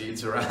spread the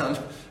seeds around,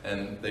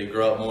 and they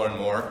grow up more and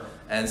more.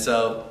 And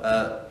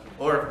so,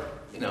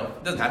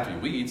 it doesn't have to be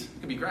weeds. It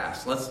could be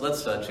grass.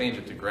 Let's change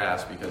it to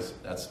grass because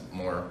that's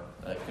more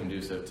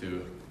conducive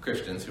to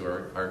Christians who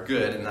are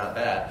good and not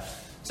bad.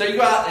 So you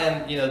go out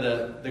and,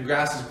 the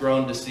grass is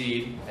grown to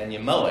seed, and you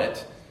mow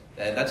it,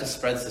 and that just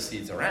spreads the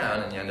seeds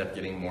around, and you end up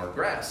getting more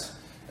grass.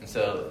 And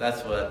so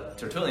that's what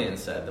Tertullian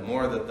said. The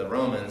more that the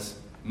Romans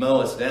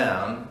mow us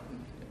down,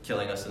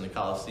 killing us in the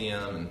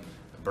Colosseum and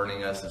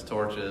burning us as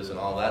torches and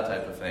all that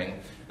type of thing,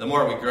 the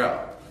more we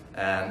grow.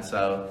 And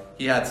so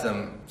he had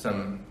some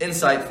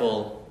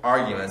insightful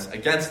arguments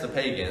against the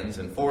pagans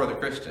and for the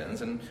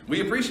Christians, and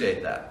we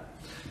appreciate that.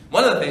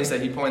 One of the things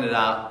that he pointed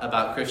out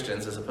about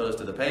Christians as opposed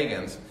to the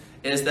pagans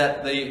is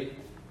that the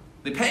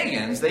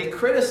pagans, they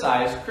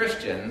criticized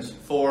Christians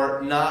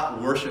for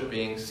not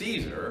worshiping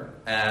Caesar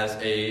as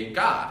a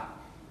god.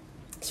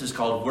 This is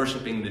called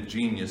worshiping the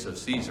genius of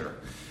Caesar.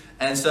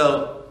 And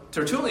so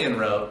Tertullian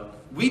wrote,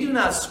 "We do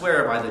not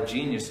swear by the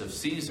genius of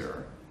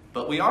Caesar,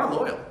 but we are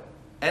loyal,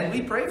 and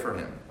we pray for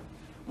him.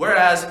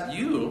 Whereas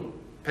you,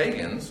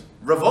 pagans,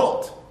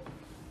 revolt.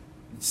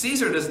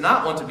 Caesar does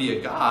not want to be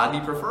a god,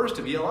 he prefers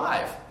to be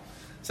alive."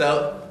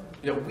 So,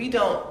 we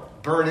don't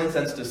burn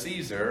incense to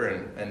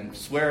Caesar and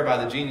swear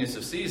by the genius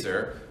of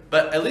Caesar,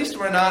 but at least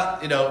we're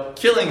not,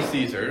 killing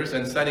Caesars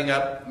and setting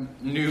up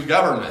new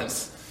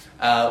governments.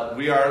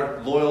 We are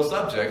loyal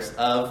subjects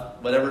of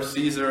whatever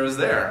Caesar is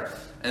there.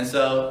 And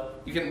so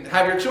you can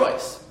have your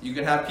choice. You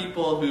can have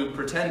people who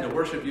pretend to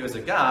worship you as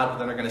a god, but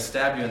then are going to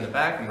stab you in the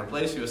back and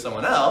replace you with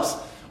someone else.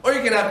 Or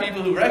you can have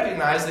people who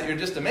recognize that you're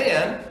just a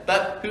man,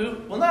 but who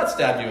will not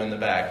stab you in the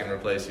back and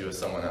replace you with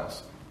someone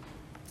else.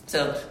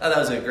 So that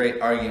was a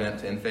great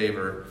argument in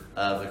favor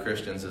of the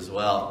Christians as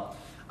well.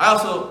 I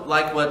also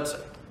like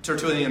what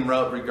Tertullian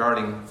wrote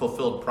regarding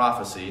fulfilled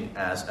prophecy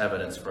as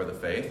evidence for the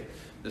faith.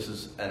 This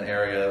is an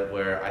area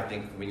where I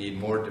think we need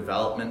more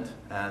development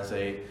as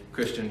a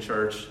Christian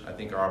church. I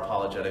think our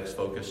apologetics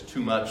focus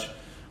too much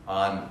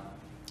on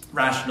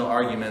rational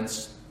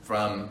arguments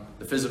from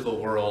the physical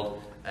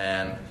world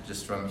and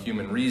just from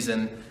human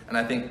reason. And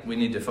I think we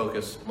need to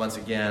focus once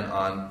again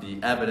on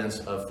the evidence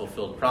of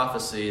fulfilled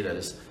prophecy that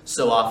is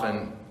so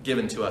often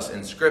given to us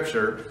in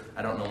Scripture.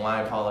 I don't know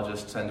why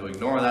apologists tend to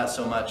ignore that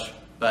so much,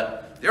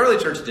 but the early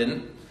church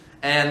didn't.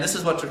 And this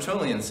is what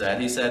Tertullian said.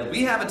 He said,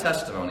 "We have a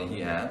testimony,"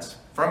 he adds,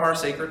 "from our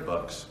sacred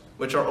books,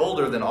 which are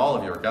older than all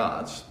of your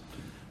gods.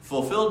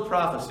 Fulfilled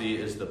prophecy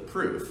is the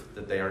proof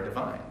that they are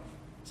divine."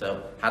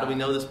 So how do we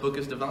know this book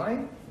is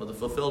divine? Well, the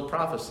fulfilled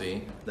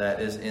prophecy that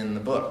is in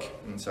the book.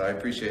 And so I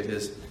appreciate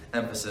his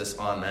emphasis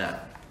on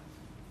that.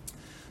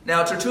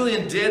 Now,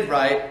 Tertullian did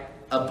write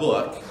a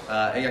book,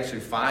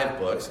 actually 5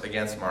 books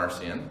against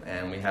Marcion,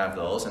 and we have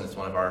those, and it's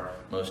one of our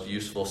most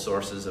useful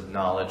sources of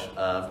knowledge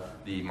of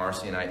the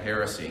Marcionite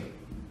heresy.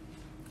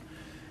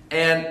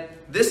 And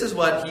this is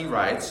what he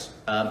writes,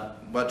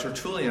 what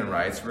Tertullian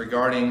writes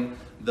regarding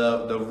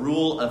the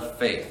rule of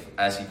faith,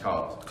 as he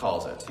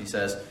calls it. He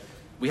says,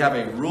 we have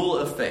a rule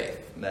of faith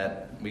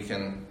that we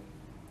can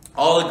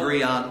all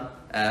agree on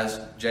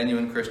as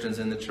genuine Christians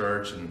in the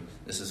church, and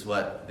this is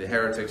what the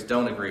heretics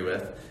don't agree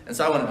with. And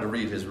so I wanted to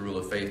read his rule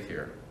of faith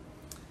here.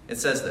 It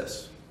says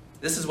this.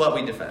 This is what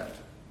we defend.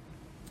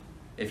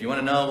 If you want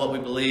to know what we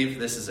believe,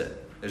 this is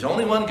it. There's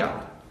only one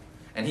God,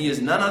 and he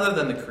is none other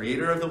than the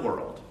creator of the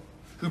world,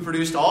 who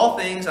produced all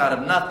things out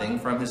of nothing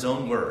from his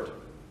own word,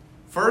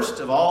 first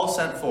of all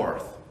sent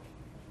forth.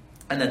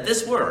 And that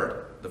this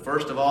word, the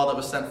first of all that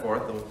was sent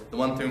forth, the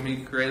one through whom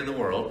he created the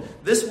world,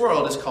 this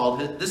word is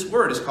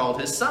called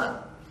his Son.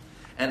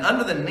 And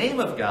under the name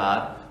of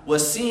God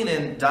was seen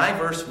in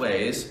diverse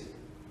ways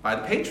by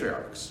the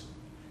patriarchs.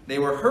 They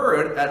were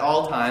heard at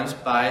all times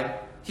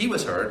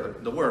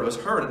the word was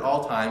heard at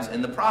all times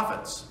in the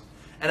prophets.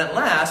 And at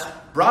last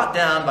brought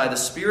down by the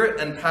Spirit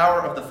and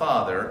power of the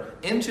Father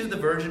into the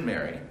Virgin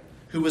Mary,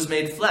 who was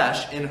made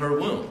flesh in her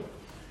womb,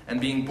 and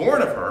being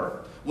born of her,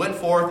 went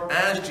forth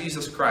as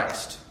Jesus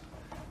Christ.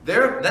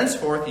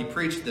 Thenceforth he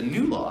preached the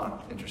new law,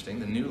 the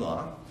new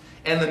law,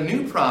 and the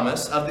new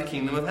promise of the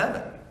kingdom of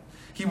heaven.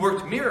 He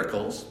worked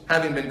miracles,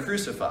 having been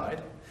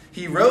crucified.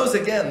 He rose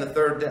again the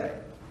third day.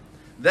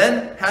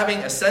 Then, having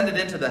ascended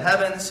into the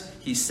heavens,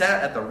 he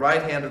sat at the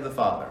right hand of the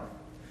Father,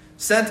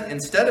 sent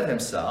instead of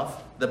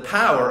himself the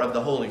power of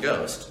the Holy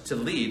Ghost to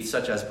lead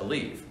such as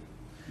believe.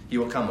 He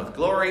will come with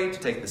glory to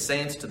take the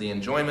saints to the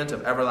enjoyment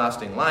of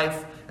everlasting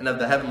life and of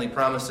the heavenly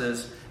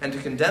promises, and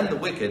to condemn the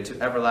wicked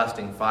to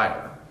everlasting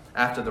fire,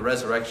 after the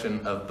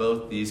resurrection of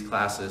both these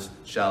classes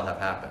shall have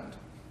happened,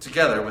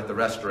 together with the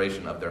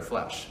restoration of their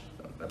flesh,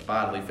 the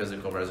bodily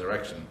physical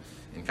resurrection,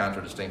 in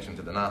contradistinction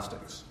to the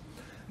Gnostics.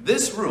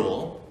 This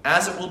rule,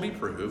 as it will be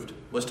proved,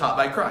 was taught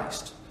by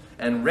Christ,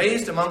 and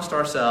raises amongst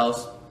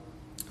ourselves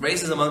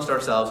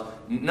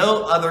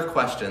no other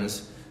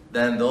questions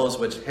than those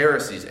which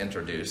heresies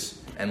introduce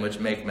and which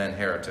make men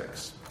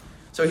heretics.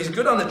 So he's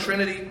good on the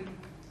Trinity.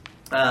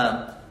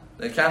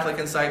 The Catholic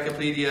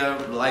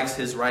Encyclopedia likes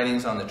his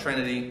writings on the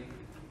Trinity,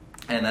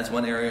 and that's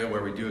one area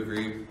where we do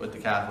agree with the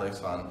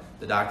Catholics on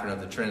the doctrine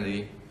of the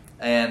Trinity.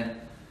 And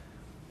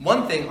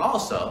one thing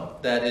also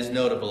that is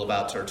notable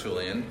about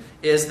Tertullian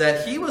is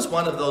that he was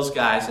one of those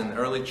guys in the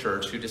early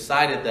church who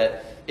decided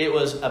that it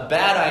was a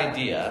bad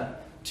idea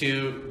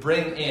to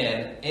bring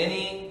in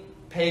any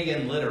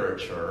pagan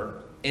literature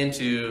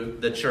into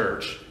the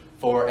church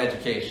for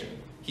education.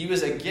 He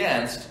was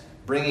against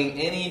bringing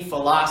any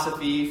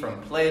philosophy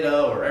from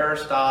Plato or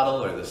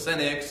Aristotle or the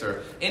Cynics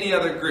or any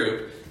other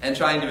group and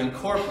trying to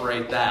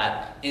incorporate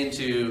that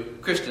into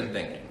Christian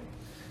thinking.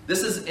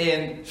 This is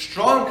in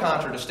strong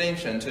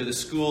contradistinction to the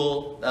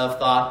school of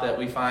thought that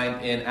we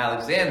find in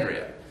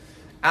Alexandria.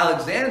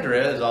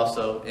 Alexandria is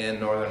also in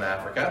northern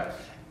Africa,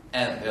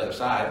 and the other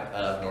side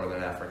of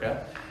northern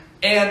Africa.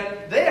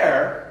 And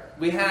there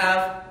we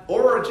have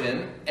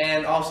Origen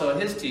and also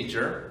his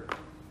teacher,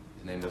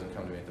 his name doesn't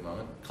come to me at the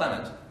moment,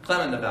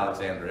 Clement of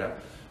Alexandria,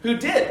 who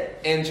did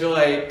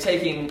enjoy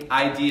taking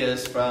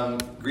ideas from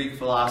Greek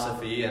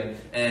philosophy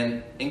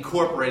and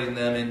incorporating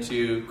them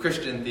into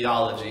Christian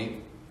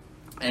theology,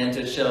 and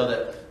to show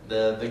that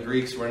the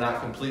Greeks were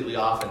not completely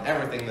off in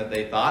everything that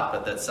they thought,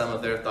 but that some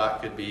of their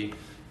thought could be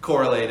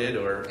correlated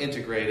or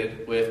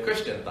integrated with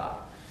Christian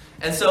thought.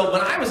 And so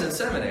when I was in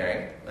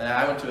seminary,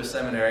 I went to a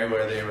seminary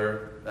where they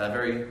were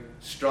very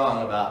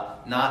strong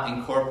about not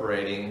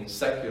incorporating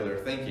secular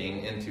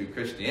thinking into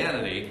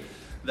Christianity,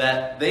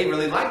 that they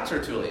really liked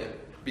Tertullian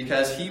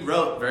because he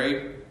wrote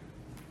very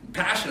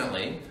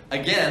passionately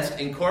against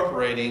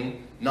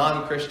incorporating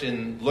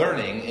non-Christian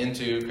learning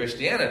into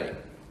Christianity.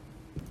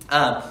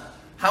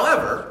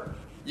 However,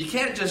 you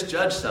can't just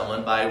judge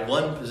someone by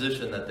one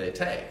position that they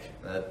take.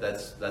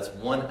 That's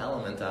one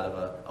element out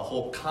of a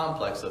whole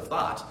complex of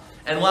thought.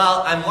 And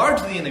while I'm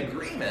largely in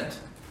agreement,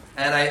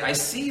 and I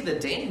see the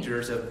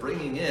dangers of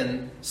bringing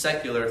in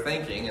secular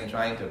thinking and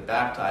trying to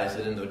baptize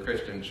it into the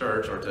Christian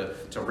church or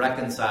to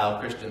reconcile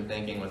Christian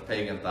thinking with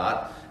pagan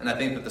thought, and I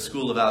think that the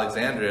school of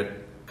Alexandria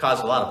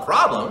caused a lot of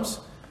problems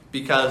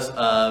because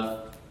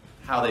of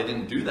how they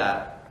didn't do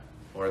that,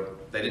 or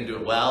they didn't do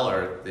it well,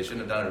 or they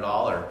shouldn't have done it at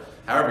all, or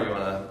however you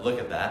want to look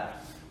at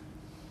that.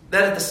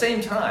 That at the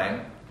same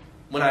time,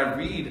 when I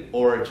read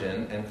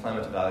Origen and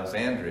Clement of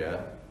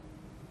Alexandria,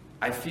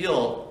 I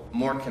feel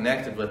more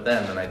connected with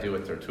them than I do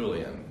with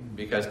Tertullian,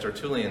 because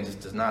Tertullian just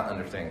does not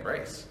understand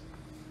grace.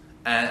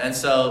 And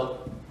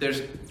so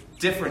there's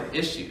different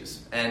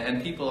issues,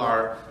 and people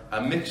are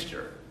a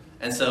mixture.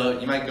 And so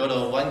you might go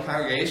to one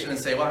congregation and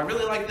say, well, I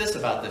really like this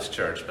about this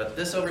church, but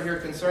this over here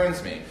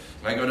concerns me.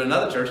 You might go to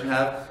another church and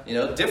have,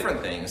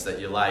 different things that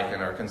you like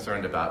and are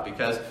concerned about,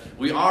 because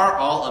we are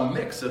all a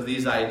mix of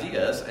these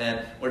ideas,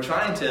 and we're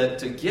trying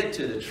to get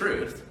to the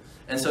truth.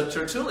 And so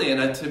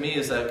Tertullian, to me,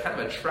 is a kind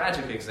of a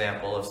tragic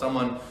example of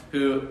someone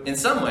who, in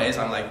some ways,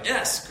 I'm like,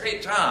 yes,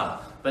 great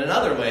job. But in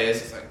other ways,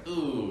 it's like,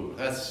 ooh,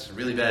 that's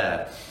really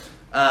bad.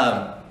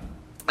 And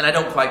I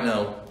don't quite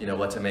know,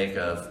 what to make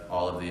of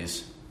all of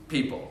these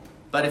people.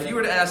 But if you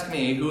were to ask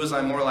me, who is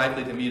I more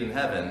likely to meet in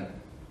heaven,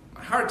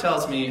 my heart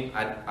tells me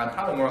I'm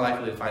probably more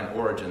likely to find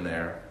Origen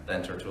there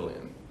than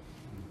Tertullian.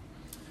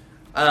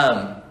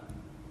 Now,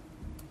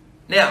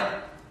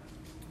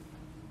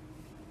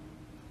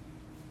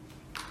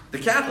 the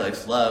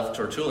Catholics love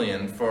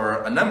Tertullian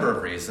for a number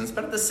of reasons,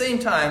 but at the same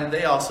time,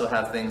 they also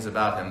have things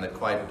about him that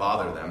quite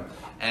bother them.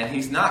 And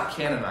he's not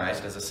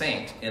canonized as a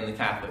saint in the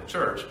Catholic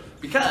Church,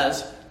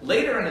 because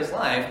later in his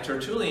life,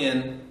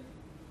 Tertullian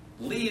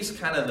leaves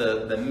kind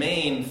of the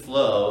main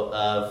flow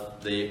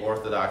of the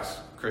Orthodox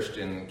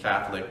Christian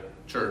Catholic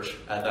Church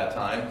at that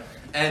time,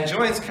 and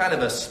joins kind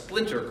of a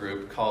splinter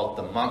group called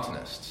the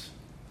Montanists.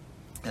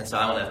 And so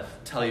I want to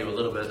tell you a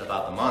little bit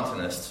about the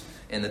Montanists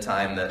in the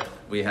time that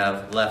we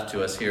have left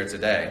to us here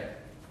today.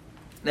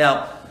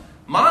 Now,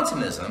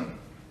 Montanism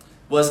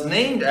was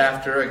named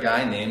after a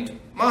guy named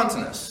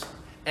Montanus.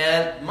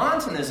 And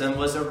Montanism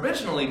was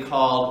originally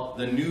called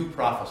the New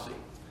Prophecy.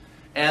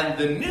 And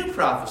the New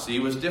Prophecy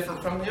was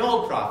different from the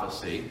Old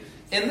Prophecy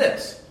in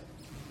this.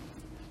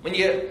 When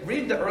you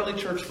read the early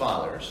church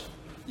fathers,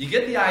 you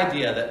get the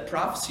idea that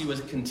prophecy was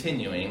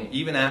continuing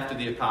even after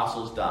the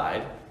apostles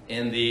died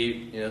in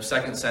the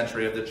second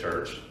century of the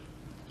church,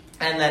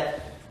 and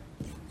that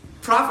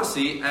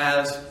prophecy,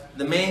 as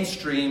the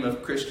mainstream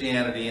of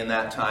Christianity in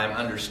that time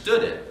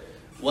understood it,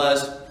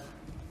 was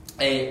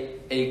a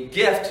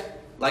gift,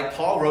 like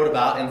Paul wrote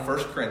about in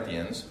 1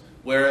 Corinthians,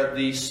 where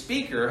the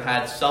speaker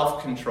had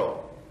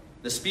self-control.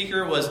 The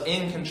speaker was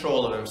in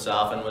control of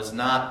himself and was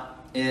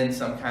not in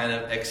some kind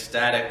of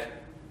ecstatic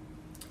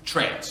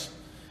trance.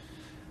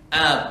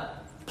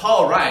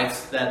 Paul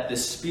writes that the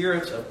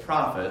spirits of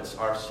prophets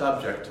are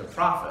subject to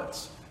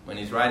prophets when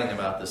he's writing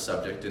about this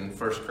subject in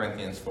 1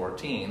 Corinthians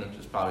 14, which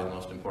is probably the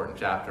most important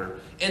chapter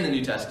in the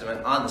New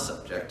Testament on the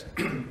subject.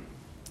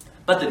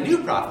 But the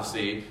New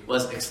Prophecy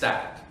was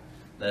ecstatic.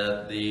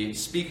 the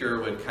speaker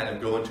would kind of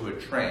go into a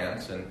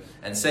trance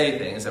and say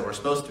things that were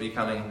supposed to be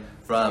coming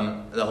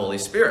from the Holy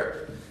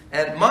Spirit.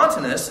 And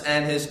Montanus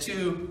and his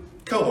two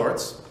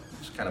cohorts,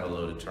 which is kind of a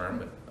loaded term,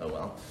 but oh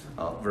well,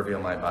 I'll reveal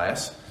my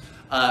bias.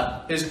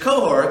 His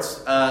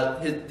cohorts,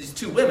 these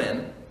two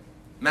women,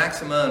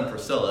 Maxima and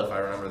Priscilla, if I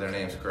remember their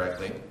names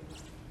correctly,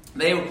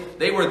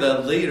 they were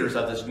the leaders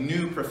of this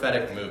new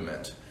prophetic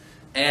movement.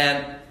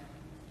 And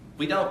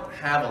we don't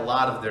have a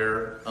lot of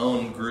their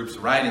own group's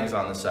writings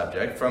on the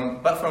subject,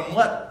 but from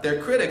what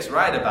their critics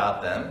write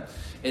about them,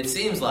 it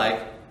seems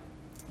like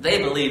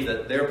they believe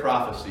that their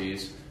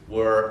prophecies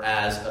were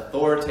as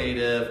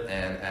authoritative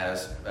and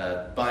as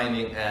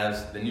binding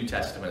as the New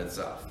Testament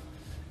itself.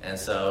 And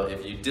so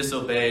if you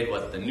disobeyed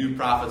what the new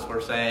prophets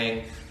were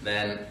saying,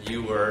 then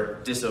you were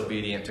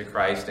disobedient to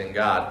Christ and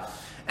God.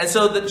 And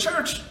so the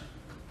church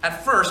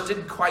at first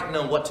didn't quite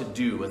know what to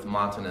do with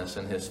Montanus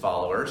and his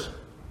followers.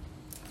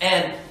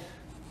 And it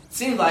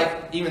seemed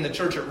like even the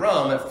church at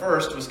Rome at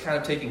first was kind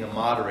of taking a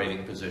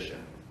moderating position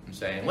and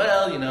saying,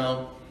 well, you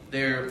know,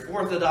 they're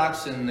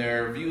orthodox in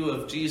their view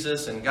of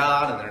Jesus and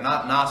God, and they're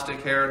not Gnostic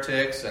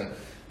heretics, and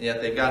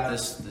yet they've got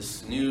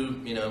this new,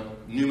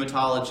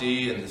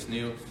 pneumatology and this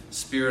new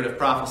spirit of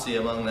prophecy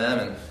among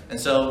them, and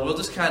so we'll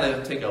just kind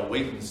of take a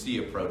wait-and-see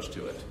approach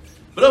to it.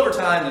 But over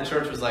time, the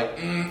church was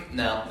like,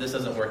 no, this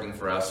isn't working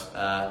for us,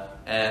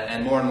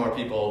 and more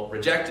people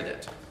rejected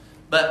it.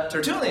 But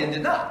Tertullian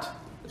did not.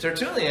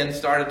 Tertullian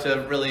started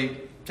to really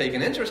take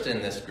an interest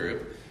in this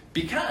group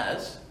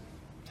because,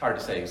 it's hard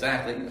to say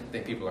exactly, I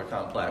think people are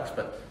complex,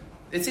 but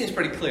it seems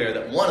pretty clear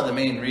that one of the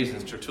main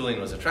reasons Tertullian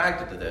was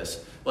attracted to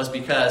this was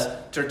because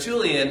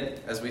Tertullian,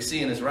 as we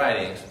see in his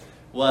writings,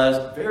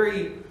 was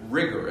very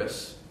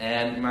rigorous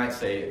and, you might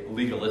say,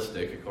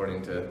 legalistic,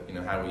 according to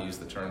how we use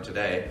the term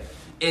today,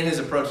 in his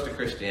approach to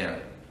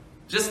Christianity.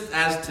 Just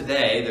as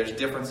today, there's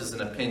differences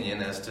in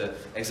opinion as to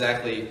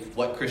exactly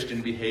what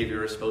Christian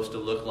behavior is supposed to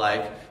look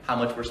like, how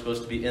much we're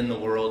supposed to be in the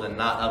world and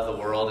not of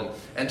the world.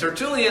 And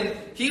Tertullian,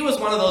 he was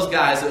one of those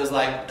guys that was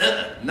like,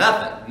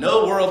 nothing,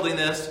 no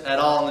worldliness at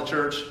all in the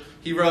church.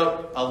 He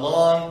wrote a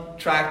long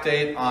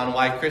tractate on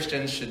why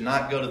Christians should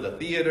not go to the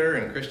theater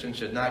and Christians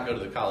should not go to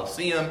the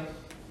Colosseum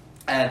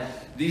and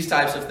these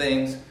types of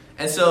things.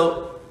 And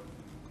so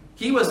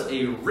he was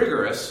a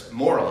rigorous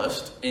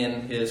moralist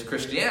in his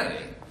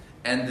Christianity.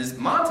 And these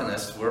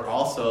Montanists were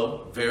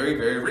also very,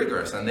 very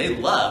rigorous, and they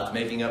loved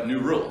making up new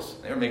rules.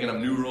 They were making up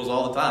new rules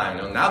all the time.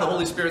 Now the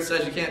Holy Spirit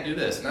says you can't do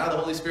this. Now the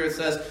Holy Spirit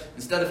says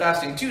instead of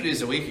fasting 2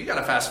 days a week, you got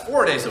to fast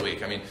 4 days a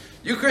week. I mean,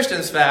 you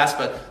Christians fast,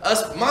 but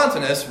us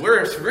Montanists,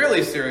 we're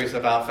really serious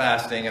about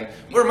fasting, and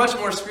we're much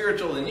more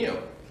spiritual than you.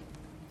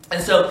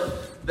 And so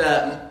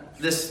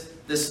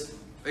this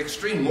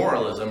extreme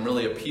moralism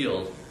really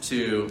appealed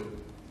to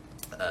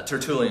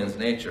Tertullian's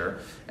nature,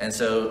 and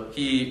so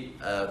he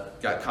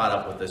got caught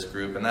up with this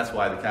group, and that's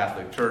why the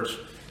Catholic Church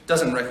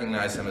doesn't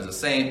recognize him as a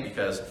saint,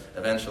 because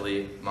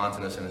eventually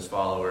Montanus and his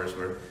followers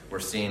were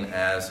seen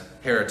as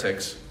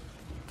heretics,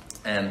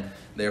 and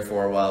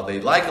therefore, while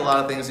they like a lot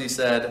of things he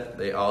said,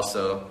 they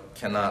also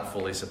cannot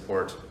fully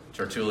support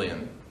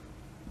Tertullian.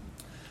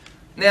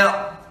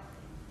 Now,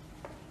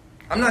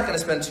 I'm not going to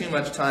spend too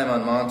much time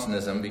on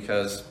Montanism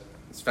because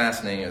it's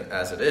fascinating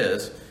as it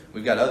is.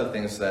 We've got other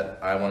things that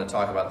I want to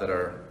talk about that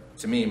are,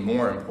 to me,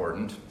 more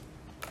important.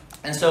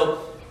 And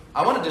so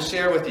I wanted to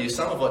share with you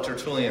some of what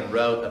Tertullian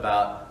wrote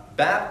about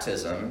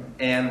baptism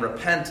and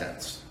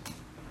repentance,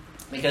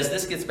 because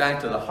this gets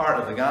back to the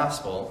heart of the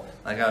gospel,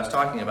 like I was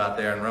talking about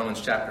there in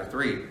Romans chapter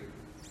 3.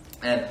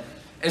 And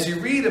as you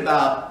read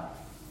about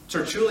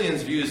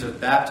Tertullian's views of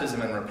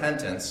baptism and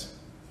repentance,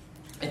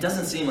 it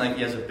doesn't seem like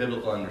he has a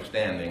biblical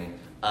understanding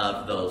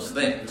of those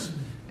things,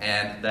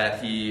 and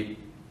that he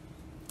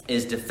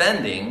is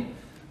defending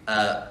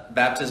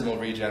baptismal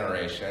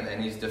regeneration,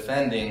 and he's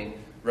defending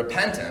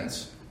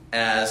repentance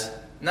as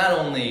not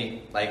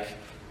only like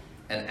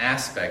an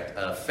aspect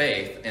of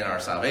faith in our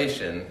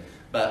salvation,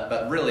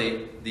 but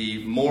really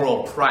the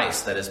moral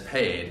price that is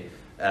paid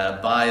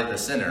by the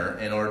sinner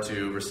in order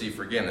to receive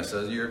forgiveness.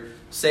 So you're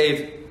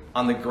saved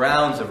on the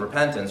grounds of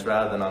repentance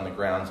rather than on the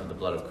grounds of the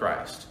blood of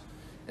Christ.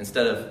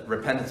 Instead of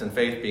repentance and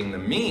faith being the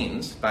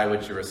means by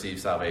which you receive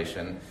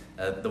salvation,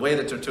 the way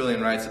that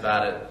Tertullian writes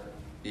about it,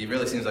 he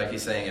really seems like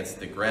he's saying it's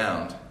the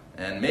ground.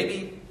 And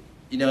maybe,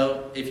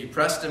 if you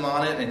pressed him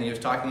on it and he was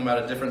talking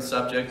about a different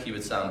subject, he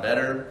would sound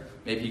better.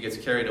 Maybe he gets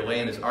carried away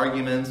in his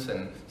arguments,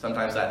 and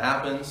sometimes that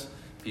happens.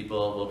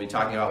 People will be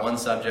talking about one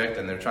subject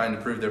and they're trying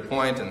to prove their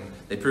point, and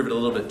they prove it a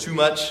little bit too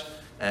much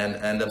and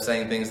end up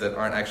saying things that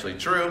aren't actually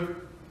true.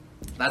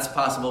 That's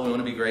possible. We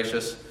want to be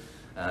gracious.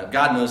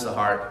 God knows the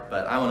heart,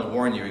 but I want to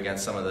warn you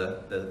against some of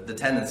the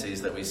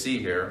tendencies that we see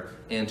here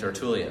in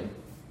Tertullian.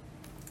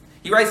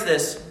 He writes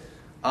this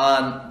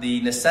on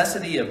the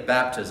necessity of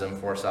baptism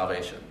for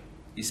salvation.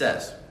 He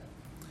says,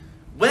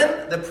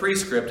 "When the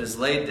prescript is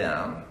laid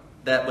down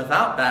that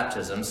without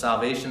baptism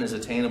salvation is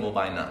attainable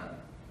by none."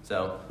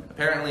 So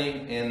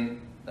apparently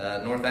in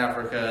North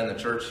Africa and the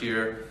church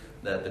here,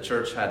 that the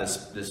church had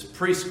this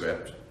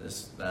prescript,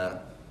 this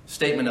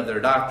statement of their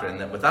doctrine,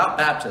 that without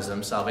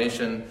baptism,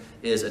 salvation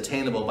is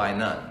attainable by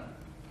none.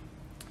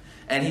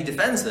 And he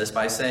defends this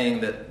by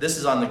saying that this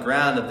is on the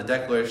ground of the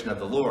declaration of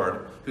the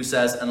Lord, who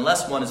says,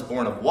 unless one is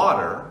born of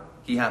water,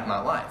 he hath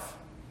not life.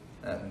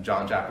 In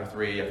John chapter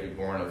 3, you have to be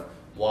born of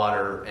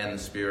water and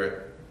the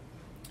Spirit.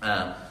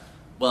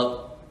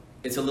 Well,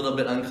 it's a little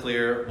bit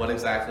unclear what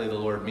exactly the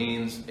Lord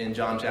means in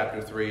John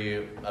chapter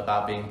 3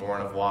 about being born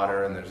of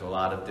water, and there's a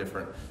lot of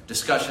different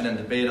discussion and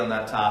debate on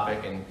that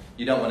topic, and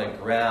you don't want to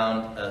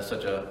ground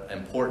such an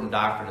important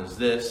doctrine as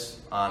this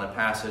on a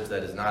passage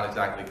that is not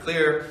exactly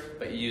clear,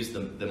 but you use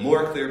the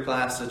more clear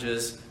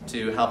passages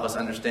to help us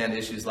understand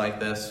issues like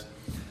this.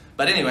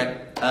 But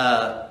anyway,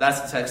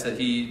 that's the text that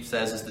he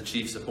says is the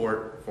chief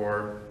support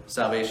for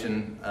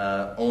salvation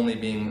only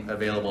being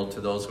available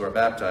to those who are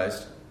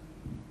baptized.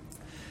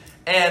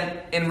 And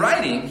in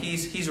writing,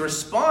 he's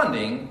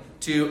responding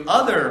to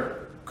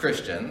other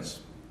Christians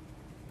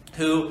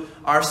who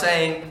are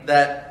saying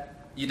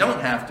that you don't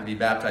have to be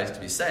baptized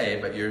to be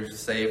saved, but you're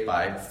saved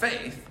by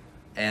faith,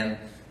 and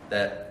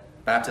that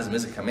baptism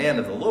is a command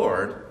of the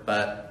Lord,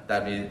 but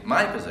that'd be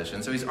my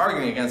position. So he's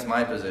arguing against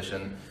my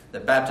position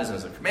that baptism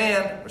is a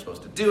command, we're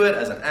supposed to do it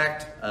as an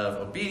act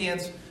of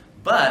obedience,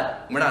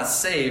 but we're not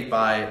saved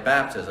by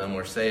baptism,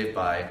 we're saved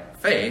by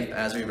faith,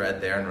 as we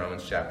read there in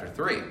Romans chapter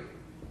 3.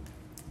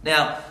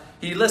 Now,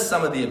 he lists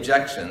some of the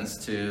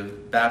objections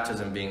to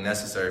baptism being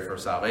necessary for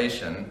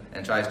salvation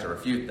and tries to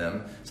refute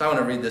them. So I want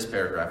to read this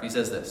paragraph. He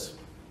says this: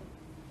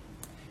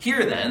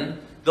 "Here then,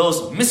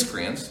 those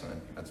miscreants,"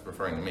 that's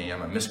referring to me,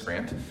 I'm a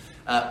miscreant,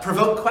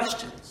 "provoke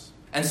questions.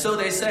 And so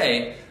they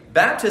say,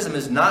 baptism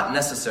is not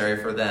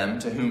necessary for them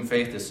to whom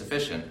faith is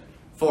sufficient,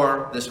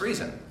 for this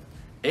reason.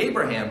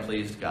 Abraham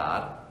pleased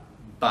God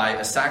by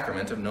a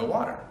sacrament of no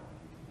water."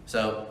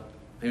 So,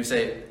 you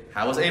say,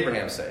 how was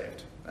Abraham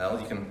saved? Well,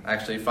 you can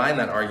actually find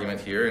that argument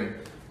here in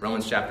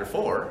Romans chapter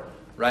 4,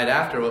 right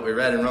after what we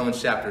read in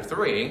Romans chapter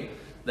 3,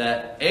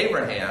 that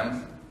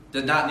Abraham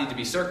did not need to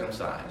be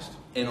circumcised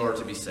in order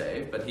to be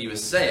saved, but he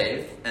was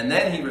saved, and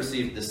then he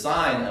received the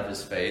sign of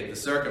his faith, the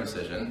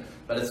circumcision,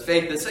 but it's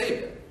faith that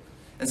saved him.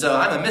 And so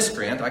I'm a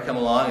miscreant. I come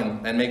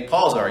along and make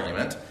Paul's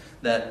argument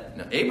that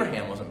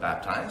Abraham wasn't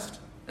baptized,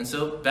 and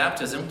so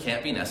baptism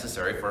can't be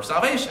necessary for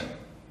salvation.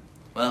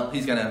 Well,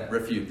 he's going to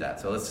refute that,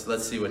 so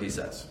let's see what he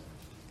says.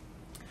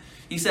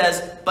 He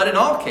says, "But in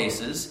all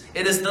cases,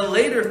 it is the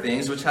later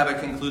things which have a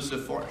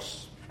conclusive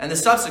force, and the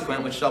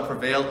subsequent which shall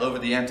prevail over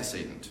the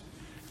antecedent.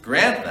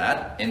 Grant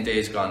that, in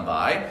days gone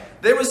by,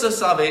 there was a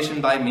salvation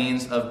by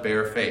means of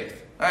bare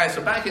faith." All right,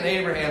 so back in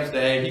Abraham's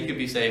day, he could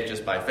be saved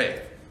just by faith.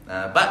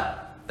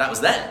 But that was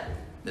then.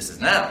 This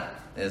is now,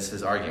 is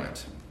his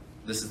argument.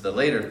 This is the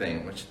later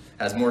thing, which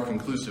has more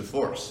conclusive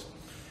force.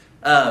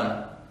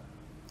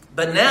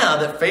 But now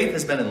that faith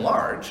has been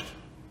enlarged,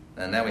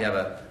 and now we have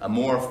a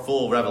more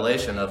full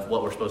revelation of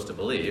what we're supposed to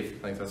believe.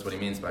 I think that's what he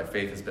means by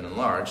faith has been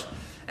enlarged.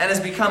 And has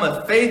become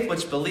a faith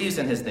which believes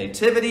in his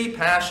nativity,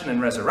 passion,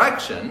 and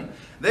resurrection.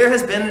 There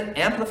has been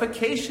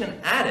amplification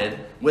added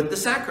with the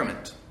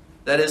sacrament.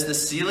 That is the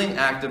sealing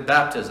act of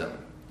baptism.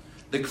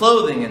 The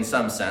clothing, in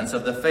some sense,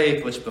 of the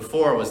faith which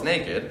before was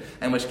naked,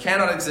 and which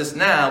cannot exist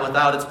now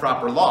without its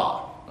proper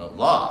law.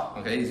 Law,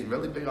 okay, he's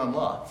really big on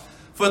law.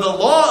 "For the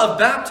law of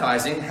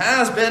baptizing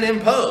has been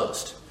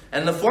imposed.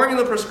 And the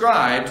formula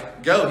prescribed,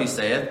 go, he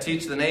saith,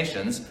 teach the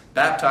nations,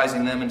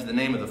 baptizing them into the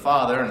name of the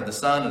Father, and of the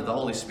Son, and of the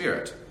Holy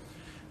Spirit.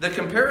 The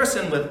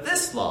comparison with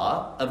this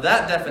law, of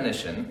that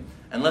definition,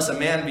 unless a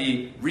man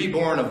be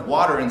reborn of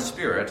water and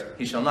spirit,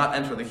 he shall not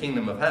enter the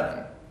kingdom of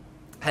heaven,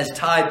 has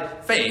tied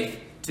faith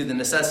to the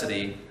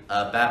necessity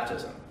of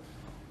baptism."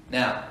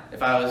 Now,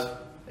 if I was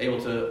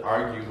able to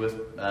argue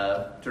with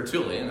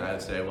Tertullian, I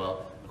would say,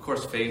 well, of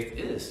course faith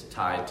is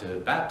tied to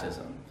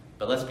baptism.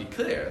 But let's be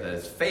clear that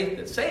it's faith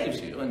that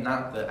saves you and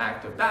not the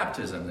act of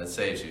baptism that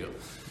saves you.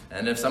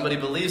 And if somebody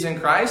believes in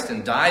Christ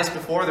and dies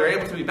before they're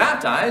able to be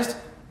baptized,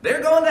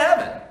 they're going to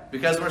heaven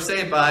because we're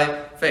saved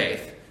by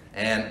faith.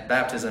 And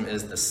baptism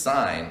is the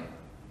sign,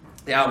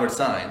 the outward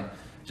sign,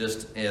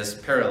 just as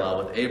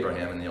parallel with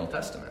Abraham in the Old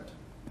Testament.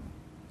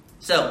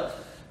 So,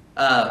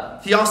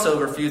 he also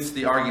refutes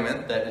the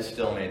argument that is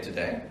still made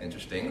today.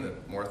 Interesting, the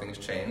more things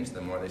change,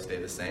 the more they stay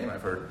the same.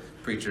 I've heard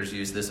preachers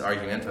use this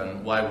argument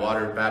on why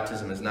water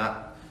baptism is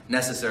not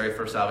necessary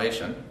for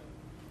salvation.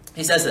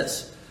 He says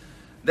this: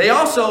 "They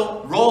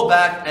also roll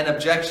back an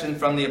objection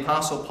from the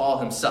Apostle Paul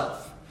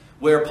himself,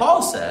 where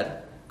Paul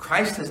said,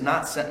 'Christ has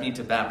not sent me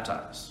to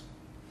baptize,'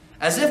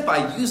 as if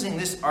by using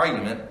this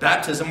argument,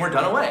 baptism were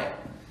done away."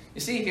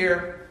 You see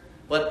here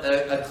what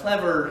a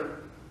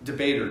clever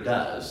debater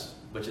does,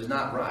 which is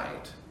not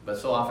right, but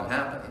so often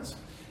happens,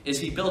 is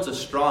he builds a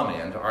straw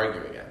man to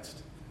argue against.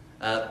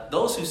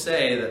 Those who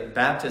say that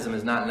baptism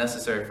is not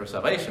necessary for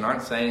salvation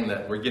aren't saying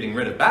that we're getting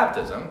rid of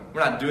baptism.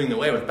 We're not doing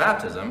away with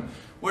baptism.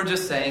 We're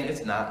just saying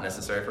it's not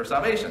necessary for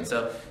salvation.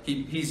 So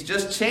he's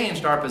just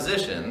changed our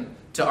position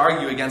to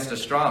argue against a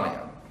straw man.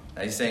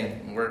 He's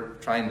saying we're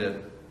trying to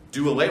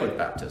do away with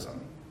baptism,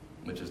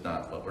 which is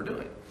not what we're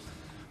doing.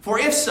 "For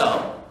if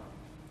so,"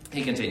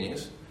 he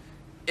continues,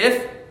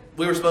 "if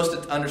we were supposed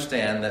to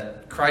understand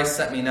that Christ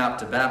sent me not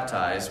to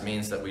baptize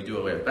means that we do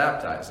away with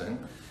baptizing.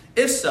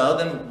 If so,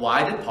 then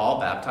why did Paul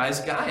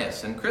baptize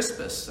Gaius and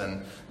Crispus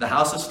and the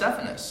house of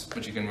Stephanas,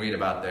 which you can read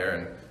about there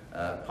in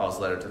Paul's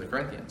letter to the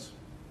Corinthians?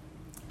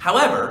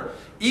 However,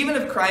 even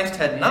if Christ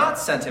had not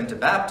sent him to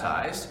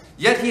baptize,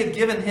 yet he had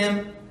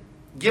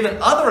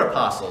given other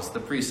apostles the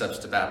precepts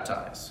to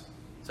baptize.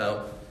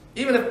 So,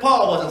 even if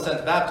Paul wasn't sent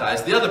to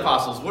baptize, the other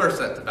apostles were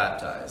sent to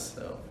baptize.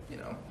 So,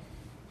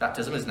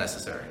 baptism is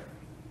necessary.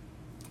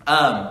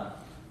 And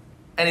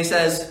he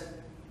says,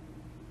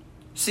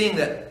 seeing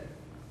that,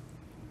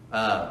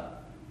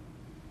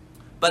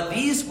 but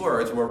these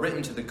words were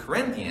written to the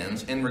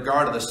Corinthians in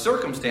regard to the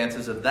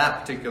circumstances of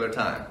that particular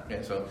time.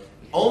 Okay, so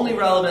only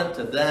relevant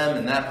to them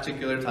in that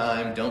particular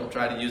time. Don't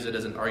try to use it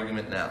as an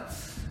argument now.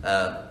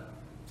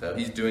 So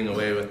he's doing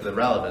away with the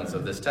relevance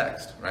of this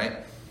text, right?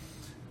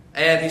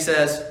 And he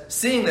says,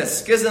 seeing that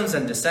schisms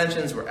and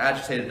dissensions were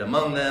agitated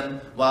among them,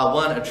 while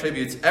one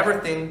attributes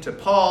everything to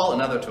Paul,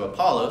 another to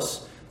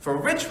Apollos, for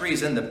which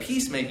reason the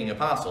peacemaking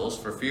apostles,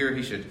 for fear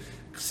he should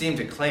seem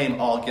to claim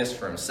all gifts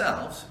for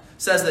himself,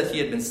 says that he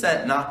had been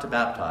sent not to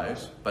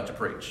baptize, but to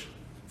preach.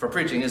 For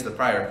preaching is the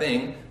prior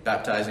thing,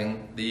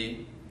 baptizing the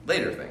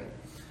later thing.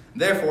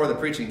 Therefore the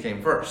preaching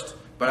came first.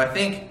 But I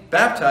think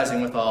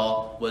baptizing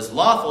withal was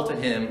lawful to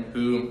him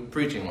whom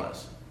preaching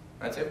was.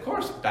 I'd say, of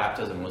course,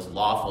 baptism was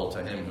lawful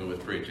to him who was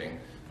preaching.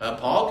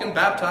 Paul can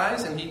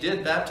baptize, and he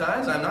did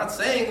baptize. I'm not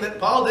saying that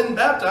Paul didn't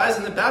baptize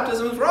and that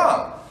baptism was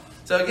wrong.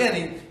 So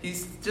again, he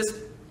just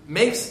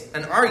makes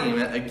an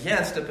argument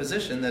against a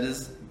position that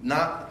is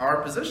not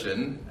our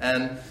position.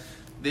 And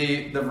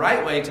the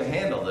right way to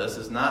handle this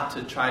is not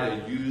to try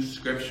to use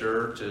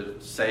Scripture to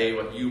say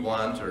what you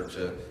want or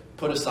to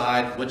put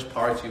aside which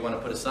parts you want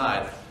to put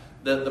aside.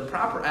 The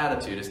proper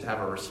attitude is to have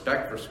a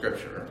respect for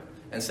Scripture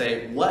and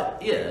say, what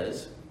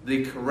is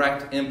the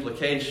correct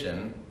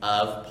implication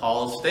of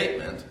Paul's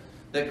statement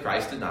that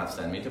Christ did not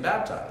send me to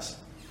baptize?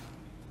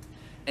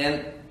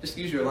 And just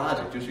use your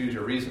logic, just use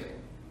your reasoning.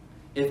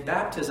 If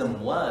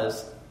baptism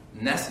was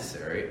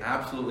necessary,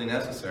 absolutely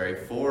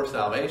necessary for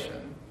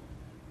salvation,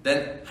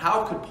 then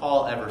how could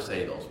Paul ever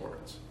say those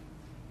words?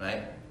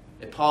 Right?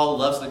 If Paul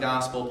loves the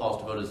gospel,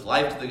 Paul's devoted his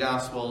life to the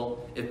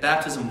gospel, if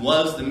baptism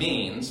was the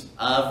means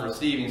of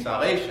receiving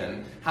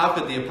salvation, how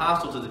could the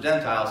apostle to the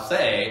Gentiles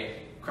say,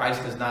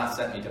 Christ has not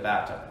sent me to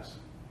baptize?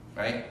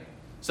 Right?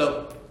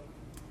 So,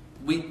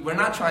 we're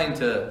not trying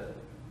to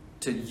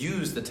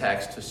use the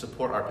text to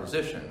support our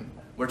position.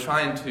 We're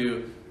trying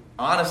to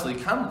honestly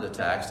come to the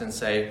text and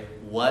say,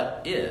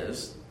 what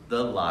is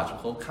the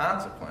logical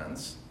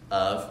consequence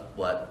of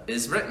what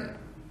is written?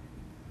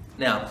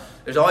 Now,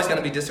 there's always going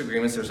to be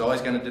disagreements, there's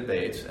always going to be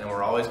debates, and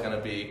we're always going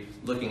to be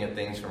looking at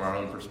things from our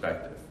own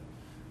perspective.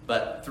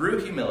 But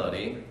through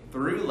humility,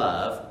 through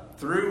love,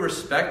 through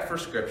respect for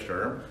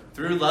Scripture,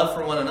 through love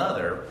for one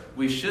another,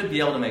 we should be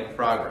able to make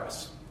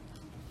progress.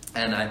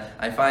 And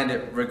I find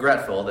it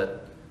regretful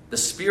that the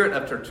spirit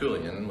of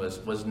Tertullian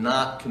was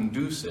not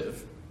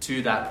conducive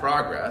to that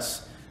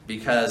progress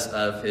because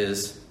of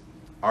his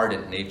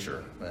ardent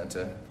nature,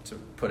 to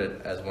put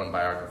it as one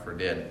biographer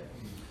did.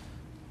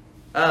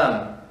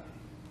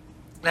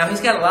 Now,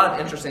 he's got a lot of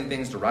interesting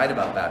things to write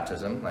about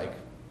baptism, like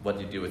what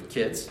do you do with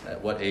kids?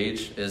 At what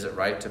age is it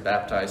right to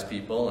baptize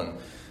people? And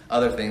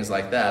other things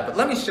like that. But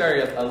let me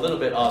share a little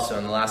bit also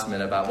in the last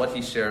minute about what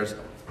he shares,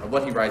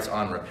 what he writes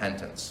on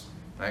repentance.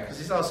 Right? Because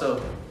he's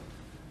also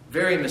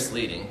very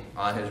misleading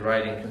on his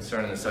writing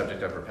concerning the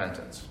subject of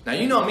repentance. Now,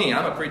 you know me,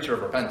 I'm a preacher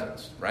of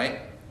repentance, right?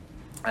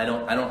 I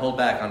don't hold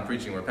back on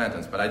preaching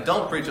repentance, but I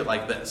don't preach it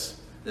like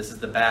this. This is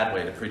the bad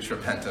way to preach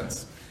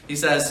repentance. He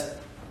says,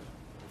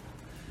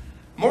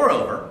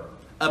 moreover,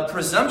 a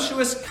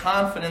presumptuous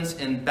confidence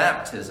in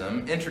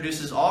baptism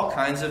introduces all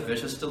kinds of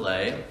vicious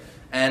delay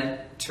and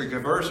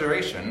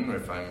tergiversation,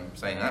 if I'm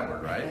saying that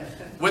word right,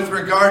 with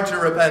regard to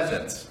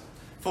repentance.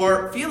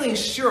 For feeling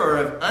sure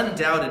of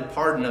undoubted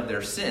pardon of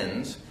their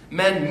sins,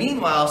 men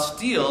meanwhile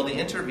steal the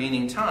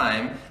intervening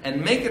time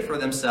and make it for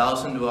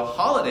themselves into a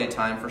holiday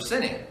time for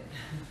sinning.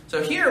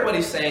 So here what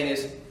he's saying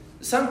is,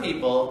 some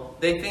people,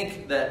 they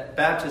think that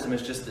baptism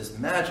is just this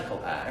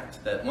magical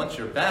act, that once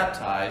you're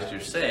baptized,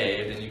 you're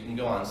saved, and you can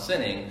go on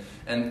sinning.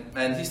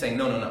 And he's saying,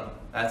 no.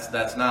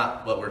 That's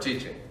not what we're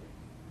teaching.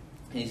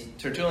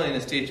 Tertullian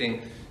is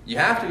teaching, you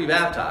have to be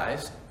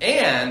baptized,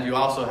 and you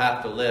also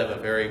have to live a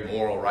very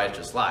moral,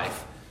 righteous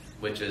life,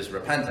 which is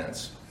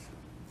repentance,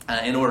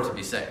 in order to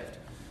be saved.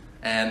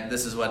 And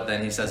this is what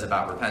then he says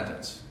about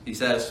repentance. He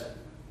says,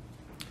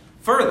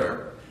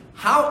 further,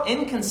 how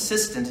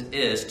inconsistent it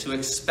is to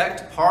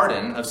expect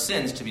pardon of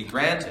sins to be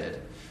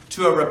granted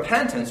to a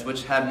repentance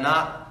which they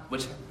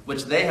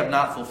have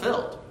not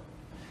fulfilled.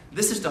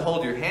 This is to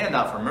hold your hand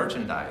out for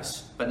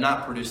merchandise, but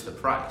not produce the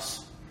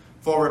price.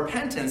 For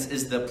repentance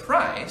is the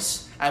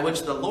price at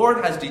which the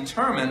Lord has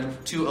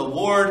determined to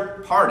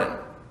award pardon.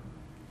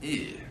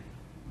 Ew,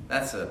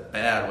 that's a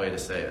bad way to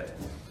say it.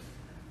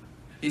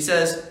 He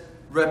says,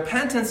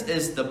 repentance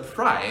is the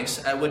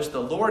price at which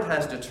the Lord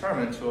has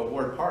determined to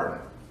award pardon.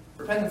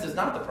 Repentance is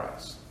not the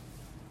price.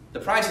 The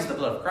price is the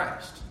blood of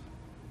Christ.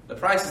 The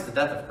price is the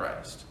death of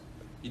Christ.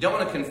 You don't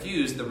want to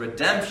confuse the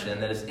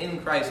redemption that is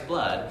in Christ's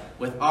blood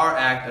with our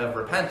act of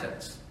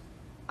repentance.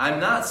 I'm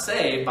not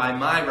saved by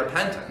my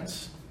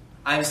repentance.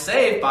 I'm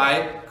saved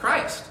by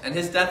Christ and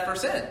his death for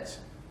sins.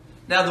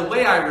 Now, the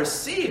way I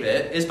receive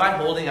it is by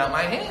holding out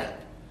my hand.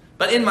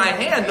 But in my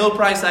hand, no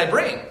price I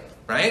bring,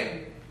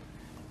 right?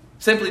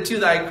 Simply to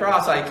thy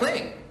cross I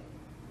cling.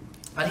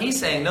 But he's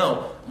saying,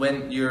 no,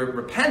 when you're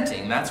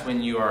repenting, that's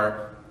when you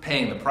are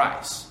paying the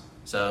price.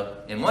 So,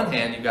 in one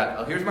hand, you've got,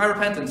 oh, here's my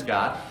repentance,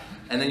 God.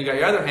 And then you got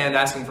your other hand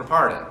asking for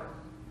pardon.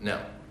 No,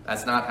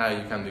 that's not how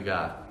you come to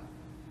God.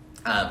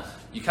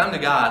 You come to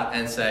God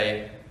and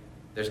say,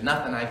 there's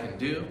nothing I can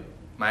do.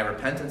 My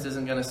repentance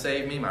isn't going to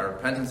save me. My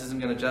repentance isn't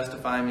going to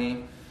justify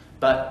me.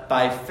 But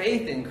by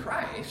faith in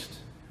Christ,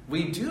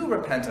 we do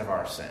repent of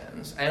our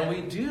sins. And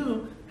we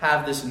do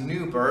have this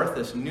new birth,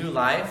 this new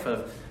life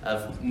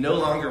of no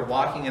longer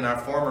walking in our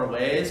former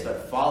ways,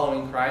 but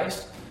following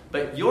Christ.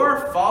 But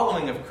your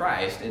following of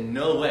Christ in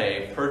no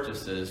way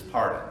purchases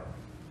pardon.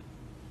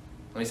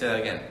 Let me say that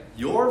again.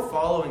 Your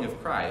following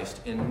of Christ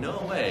in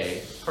no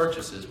way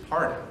purchases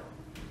pardon.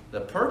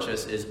 The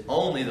purchase is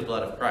only the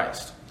blood of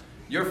Christ.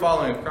 Your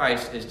following of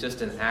Christ is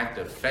just an act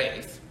of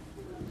faith.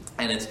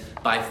 And it's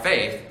by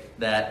faith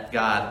that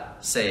God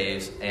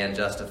saves and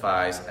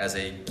justifies as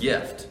a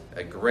gift,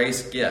 a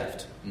grace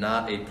gift,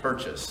 not a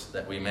purchase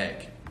that we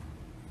make.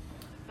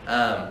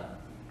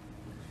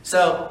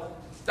 So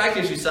that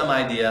gives you some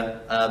idea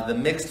of the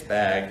mixed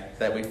bag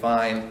that we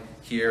find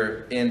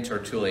here in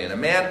Tertullian. A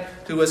man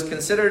who was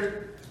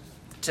considered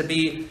to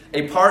be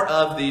a part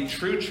of the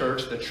true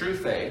church, the true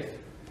faith,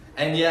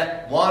 and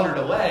yet wandered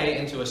away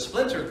into a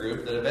splinter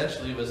group that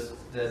eventually was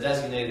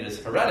designated as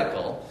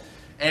heretical,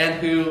 and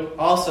who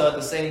also at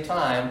the same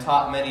time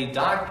taught many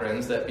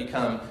doctrines that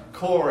become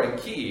core and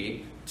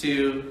key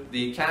to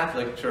the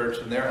Catholic Church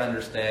and their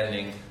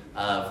understanding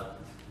of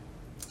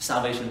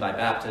salvation by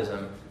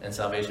baptism and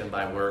salvation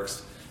by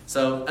works.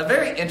 So a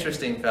very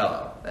interesting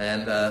fellow,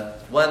 and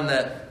one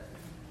that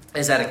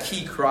is at a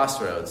key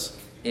crossroads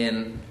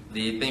in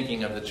the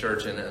thinking of the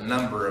church in a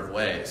number of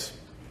ways.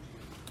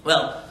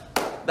 Well,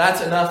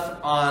 that's enough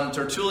on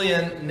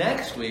Tertullian.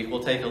 Next week,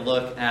 we'll take a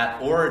look at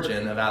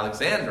Origen of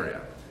Alexandria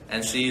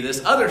and see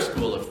this other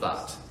school of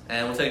thought.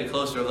 And we'll take a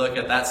closer look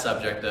at that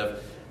subject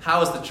of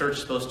how is the church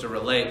supposed to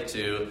relate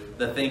to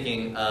the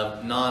thinking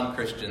of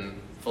non-Christian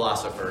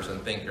philosophers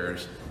and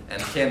thinkers,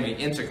 and can we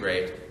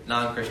integrate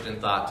non-Christian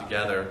thought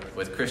together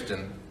with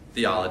Christian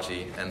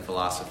theology and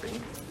philosophy?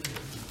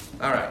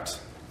 All right.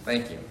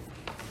 Thank you.